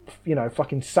or, you know,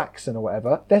 fucking Saxon or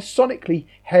whatever. They're sonically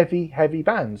heavy, heavy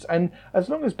bands. And as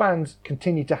long as bands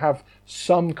continue to have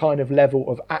some kind of level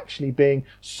of actually being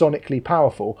sonically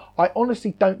powerful, I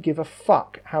honestly don't give a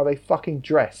fuck how they fucking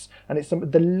dress. And it's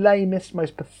the lamest,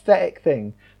 most pathetic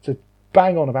thing to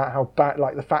bang on about how bad,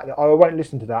 like the fact that, oh, I won't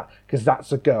listen to that because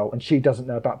that's a girl and she doesn't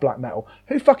know about black metal.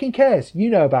 Who fucking cares? You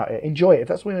know about it. Enjoy it. If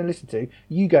that's what you want to listen to,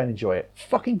 you go and enjoy it.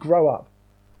 Fucking grow up.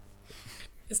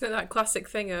 Isn't it that classic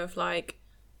thing of, like,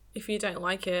 if you don't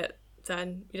like it,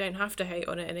 then you don't have to hate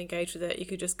on it and engage with it. You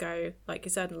could just go, like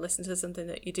you said, and listen to something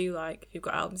that you do like. If you've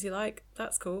got albums you like,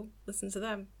 that's cool. Listen to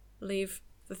them. Leave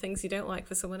the things you don't like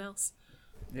for someone else.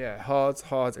 Yeah,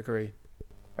 hard agree.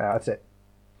 Yeah, that's it.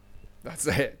 That's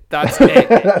it.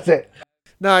 That's it.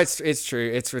 No, it's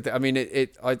true. I mean,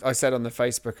 I said on the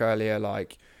Facebook earlier,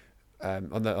 like,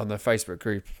 on the Facebook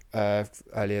group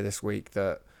earlier this week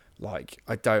that, like,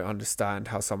 I don't understand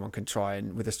how someone can try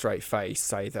and, with a straight face,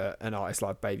 say that an artist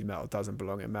like Babymetal doesn't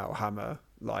belong in Metal Hammer.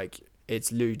 Like,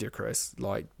 it's ludicrous.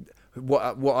 Like,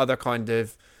 what other kind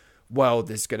of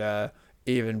world is gonna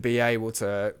even be able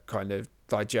to kind of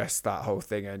digest that whole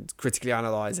thing and critically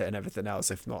analyze it and everything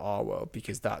else, if not our world,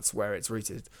 because that's where it's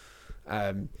rooted.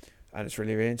 And it's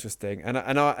really, really interesting. And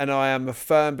I am a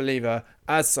firm believer,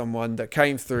 as someone that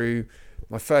came through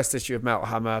my first issue of Metal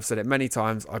Hammer. I've said it many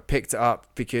times. I picked it up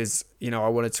because, you know, I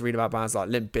wanted to read about bands like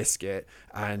Limp Bizkit,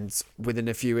 and within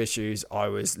a few issues, I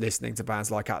was listening to bands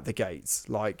like At The Gates.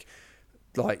 Like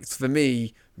for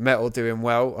me, metal doing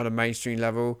well on a mainstream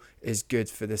level is good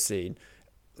for the scene.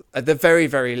 At the very,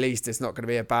 very least, it's not going to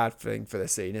be a bad thing for the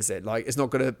scene, is it? Like, it's not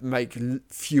going to make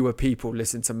fewer people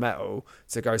listen to metal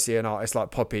to go see an artist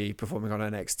like Poppy performing on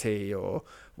NXT or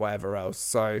whatever else.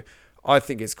 So I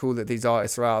think it's cool that these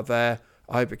artists are out there.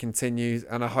 I hope it continues,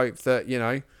 and I hope that, you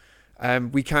know,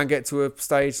 we can get to a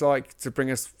stage, like, to bring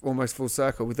us almost full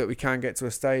circle, that we can get to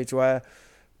a stage where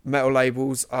metal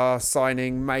labels are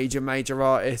signing major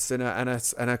artists and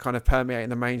a kind of permeating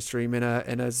the mainstream in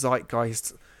a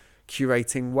zeitgeist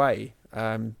curating way.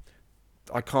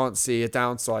 I can't see a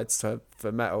downside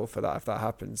for metal for that if that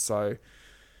happens. So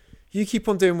you keep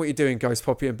on doing what you're doing, Ghost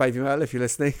Poppy and Babymetal, if you're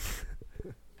listening.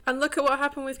 And look at what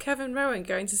happened with Kevin Rowan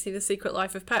going to see The Secret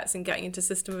Life of Pets and getting into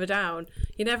System of a Down.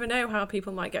 You never know how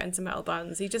people might get into metal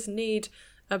bands. You just need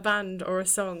a band or a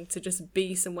song to just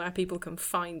be somewhere people can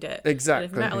find it. Exactly.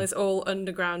 And if metal is all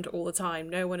underground all the time,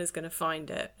 no one is going to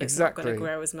find it. It's exactly. not going to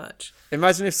grow as much.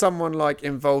 Imagine if someone, like,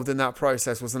 involved in that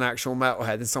process was an actual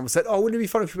metalhead and someone said, oh, wouldn't it be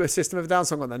fun if we put a System of a Down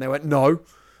song on there? And they went, no,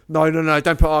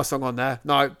 don't put our song on there.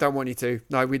 No, don't want you to.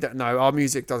 No, we don't. No, our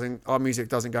music doesn't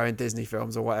go in Disney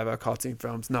films or whatever, cartoon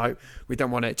films. No, we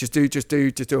don't want it. Just do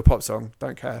a pop song.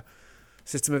 Don't care.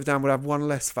 System of a Down would have one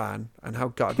less fan, and how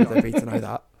gutted would they be to know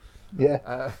that?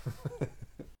 Yeah,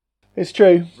 it's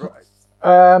true. Right.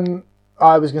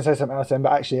 I was going to say something else then,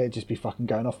 but actually it'd just be fucking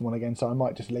going off on one again, so I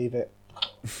might just leave it.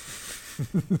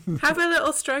 Have a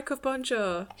little stroke of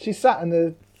bonjour. She sat in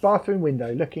the bathroom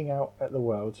window looking out at the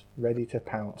world, ready to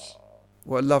pounce.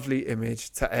 What a lovely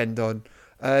image to end on.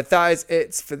 That is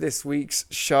it for this week's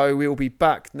show. We will be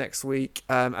back next week.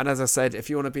 And as I said, if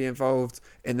you want to be involved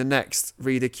in the next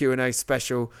reader Q&A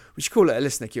special, we should call it a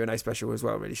listener Q&A special as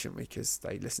well, really, shouldn't we? Because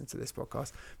they listen to this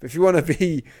podcast. But if you want to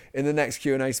be in the next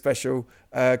Q&A special,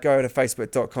 go to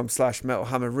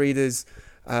facebook.com/metalhammerreaders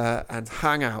and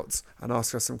hang out and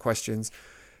ask us some questions.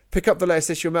 Pick up the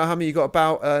latest issue of Metal Hammer. You've got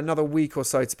about another week or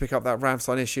so to pick up that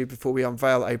Rammstein issue before we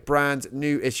unveil a brand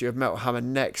new issue of Metal Hammer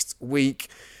next week.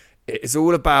 It is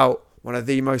all about one of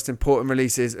the most important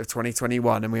releases of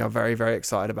 2021, and we are very, very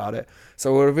excited about it.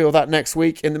 So we'll reveal that next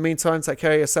week. In the meantime, take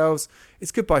care of yourselves.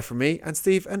 It's goodbye from me and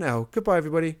Steve and Elle. Goodbye,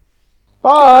 everybody.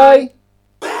 Bye.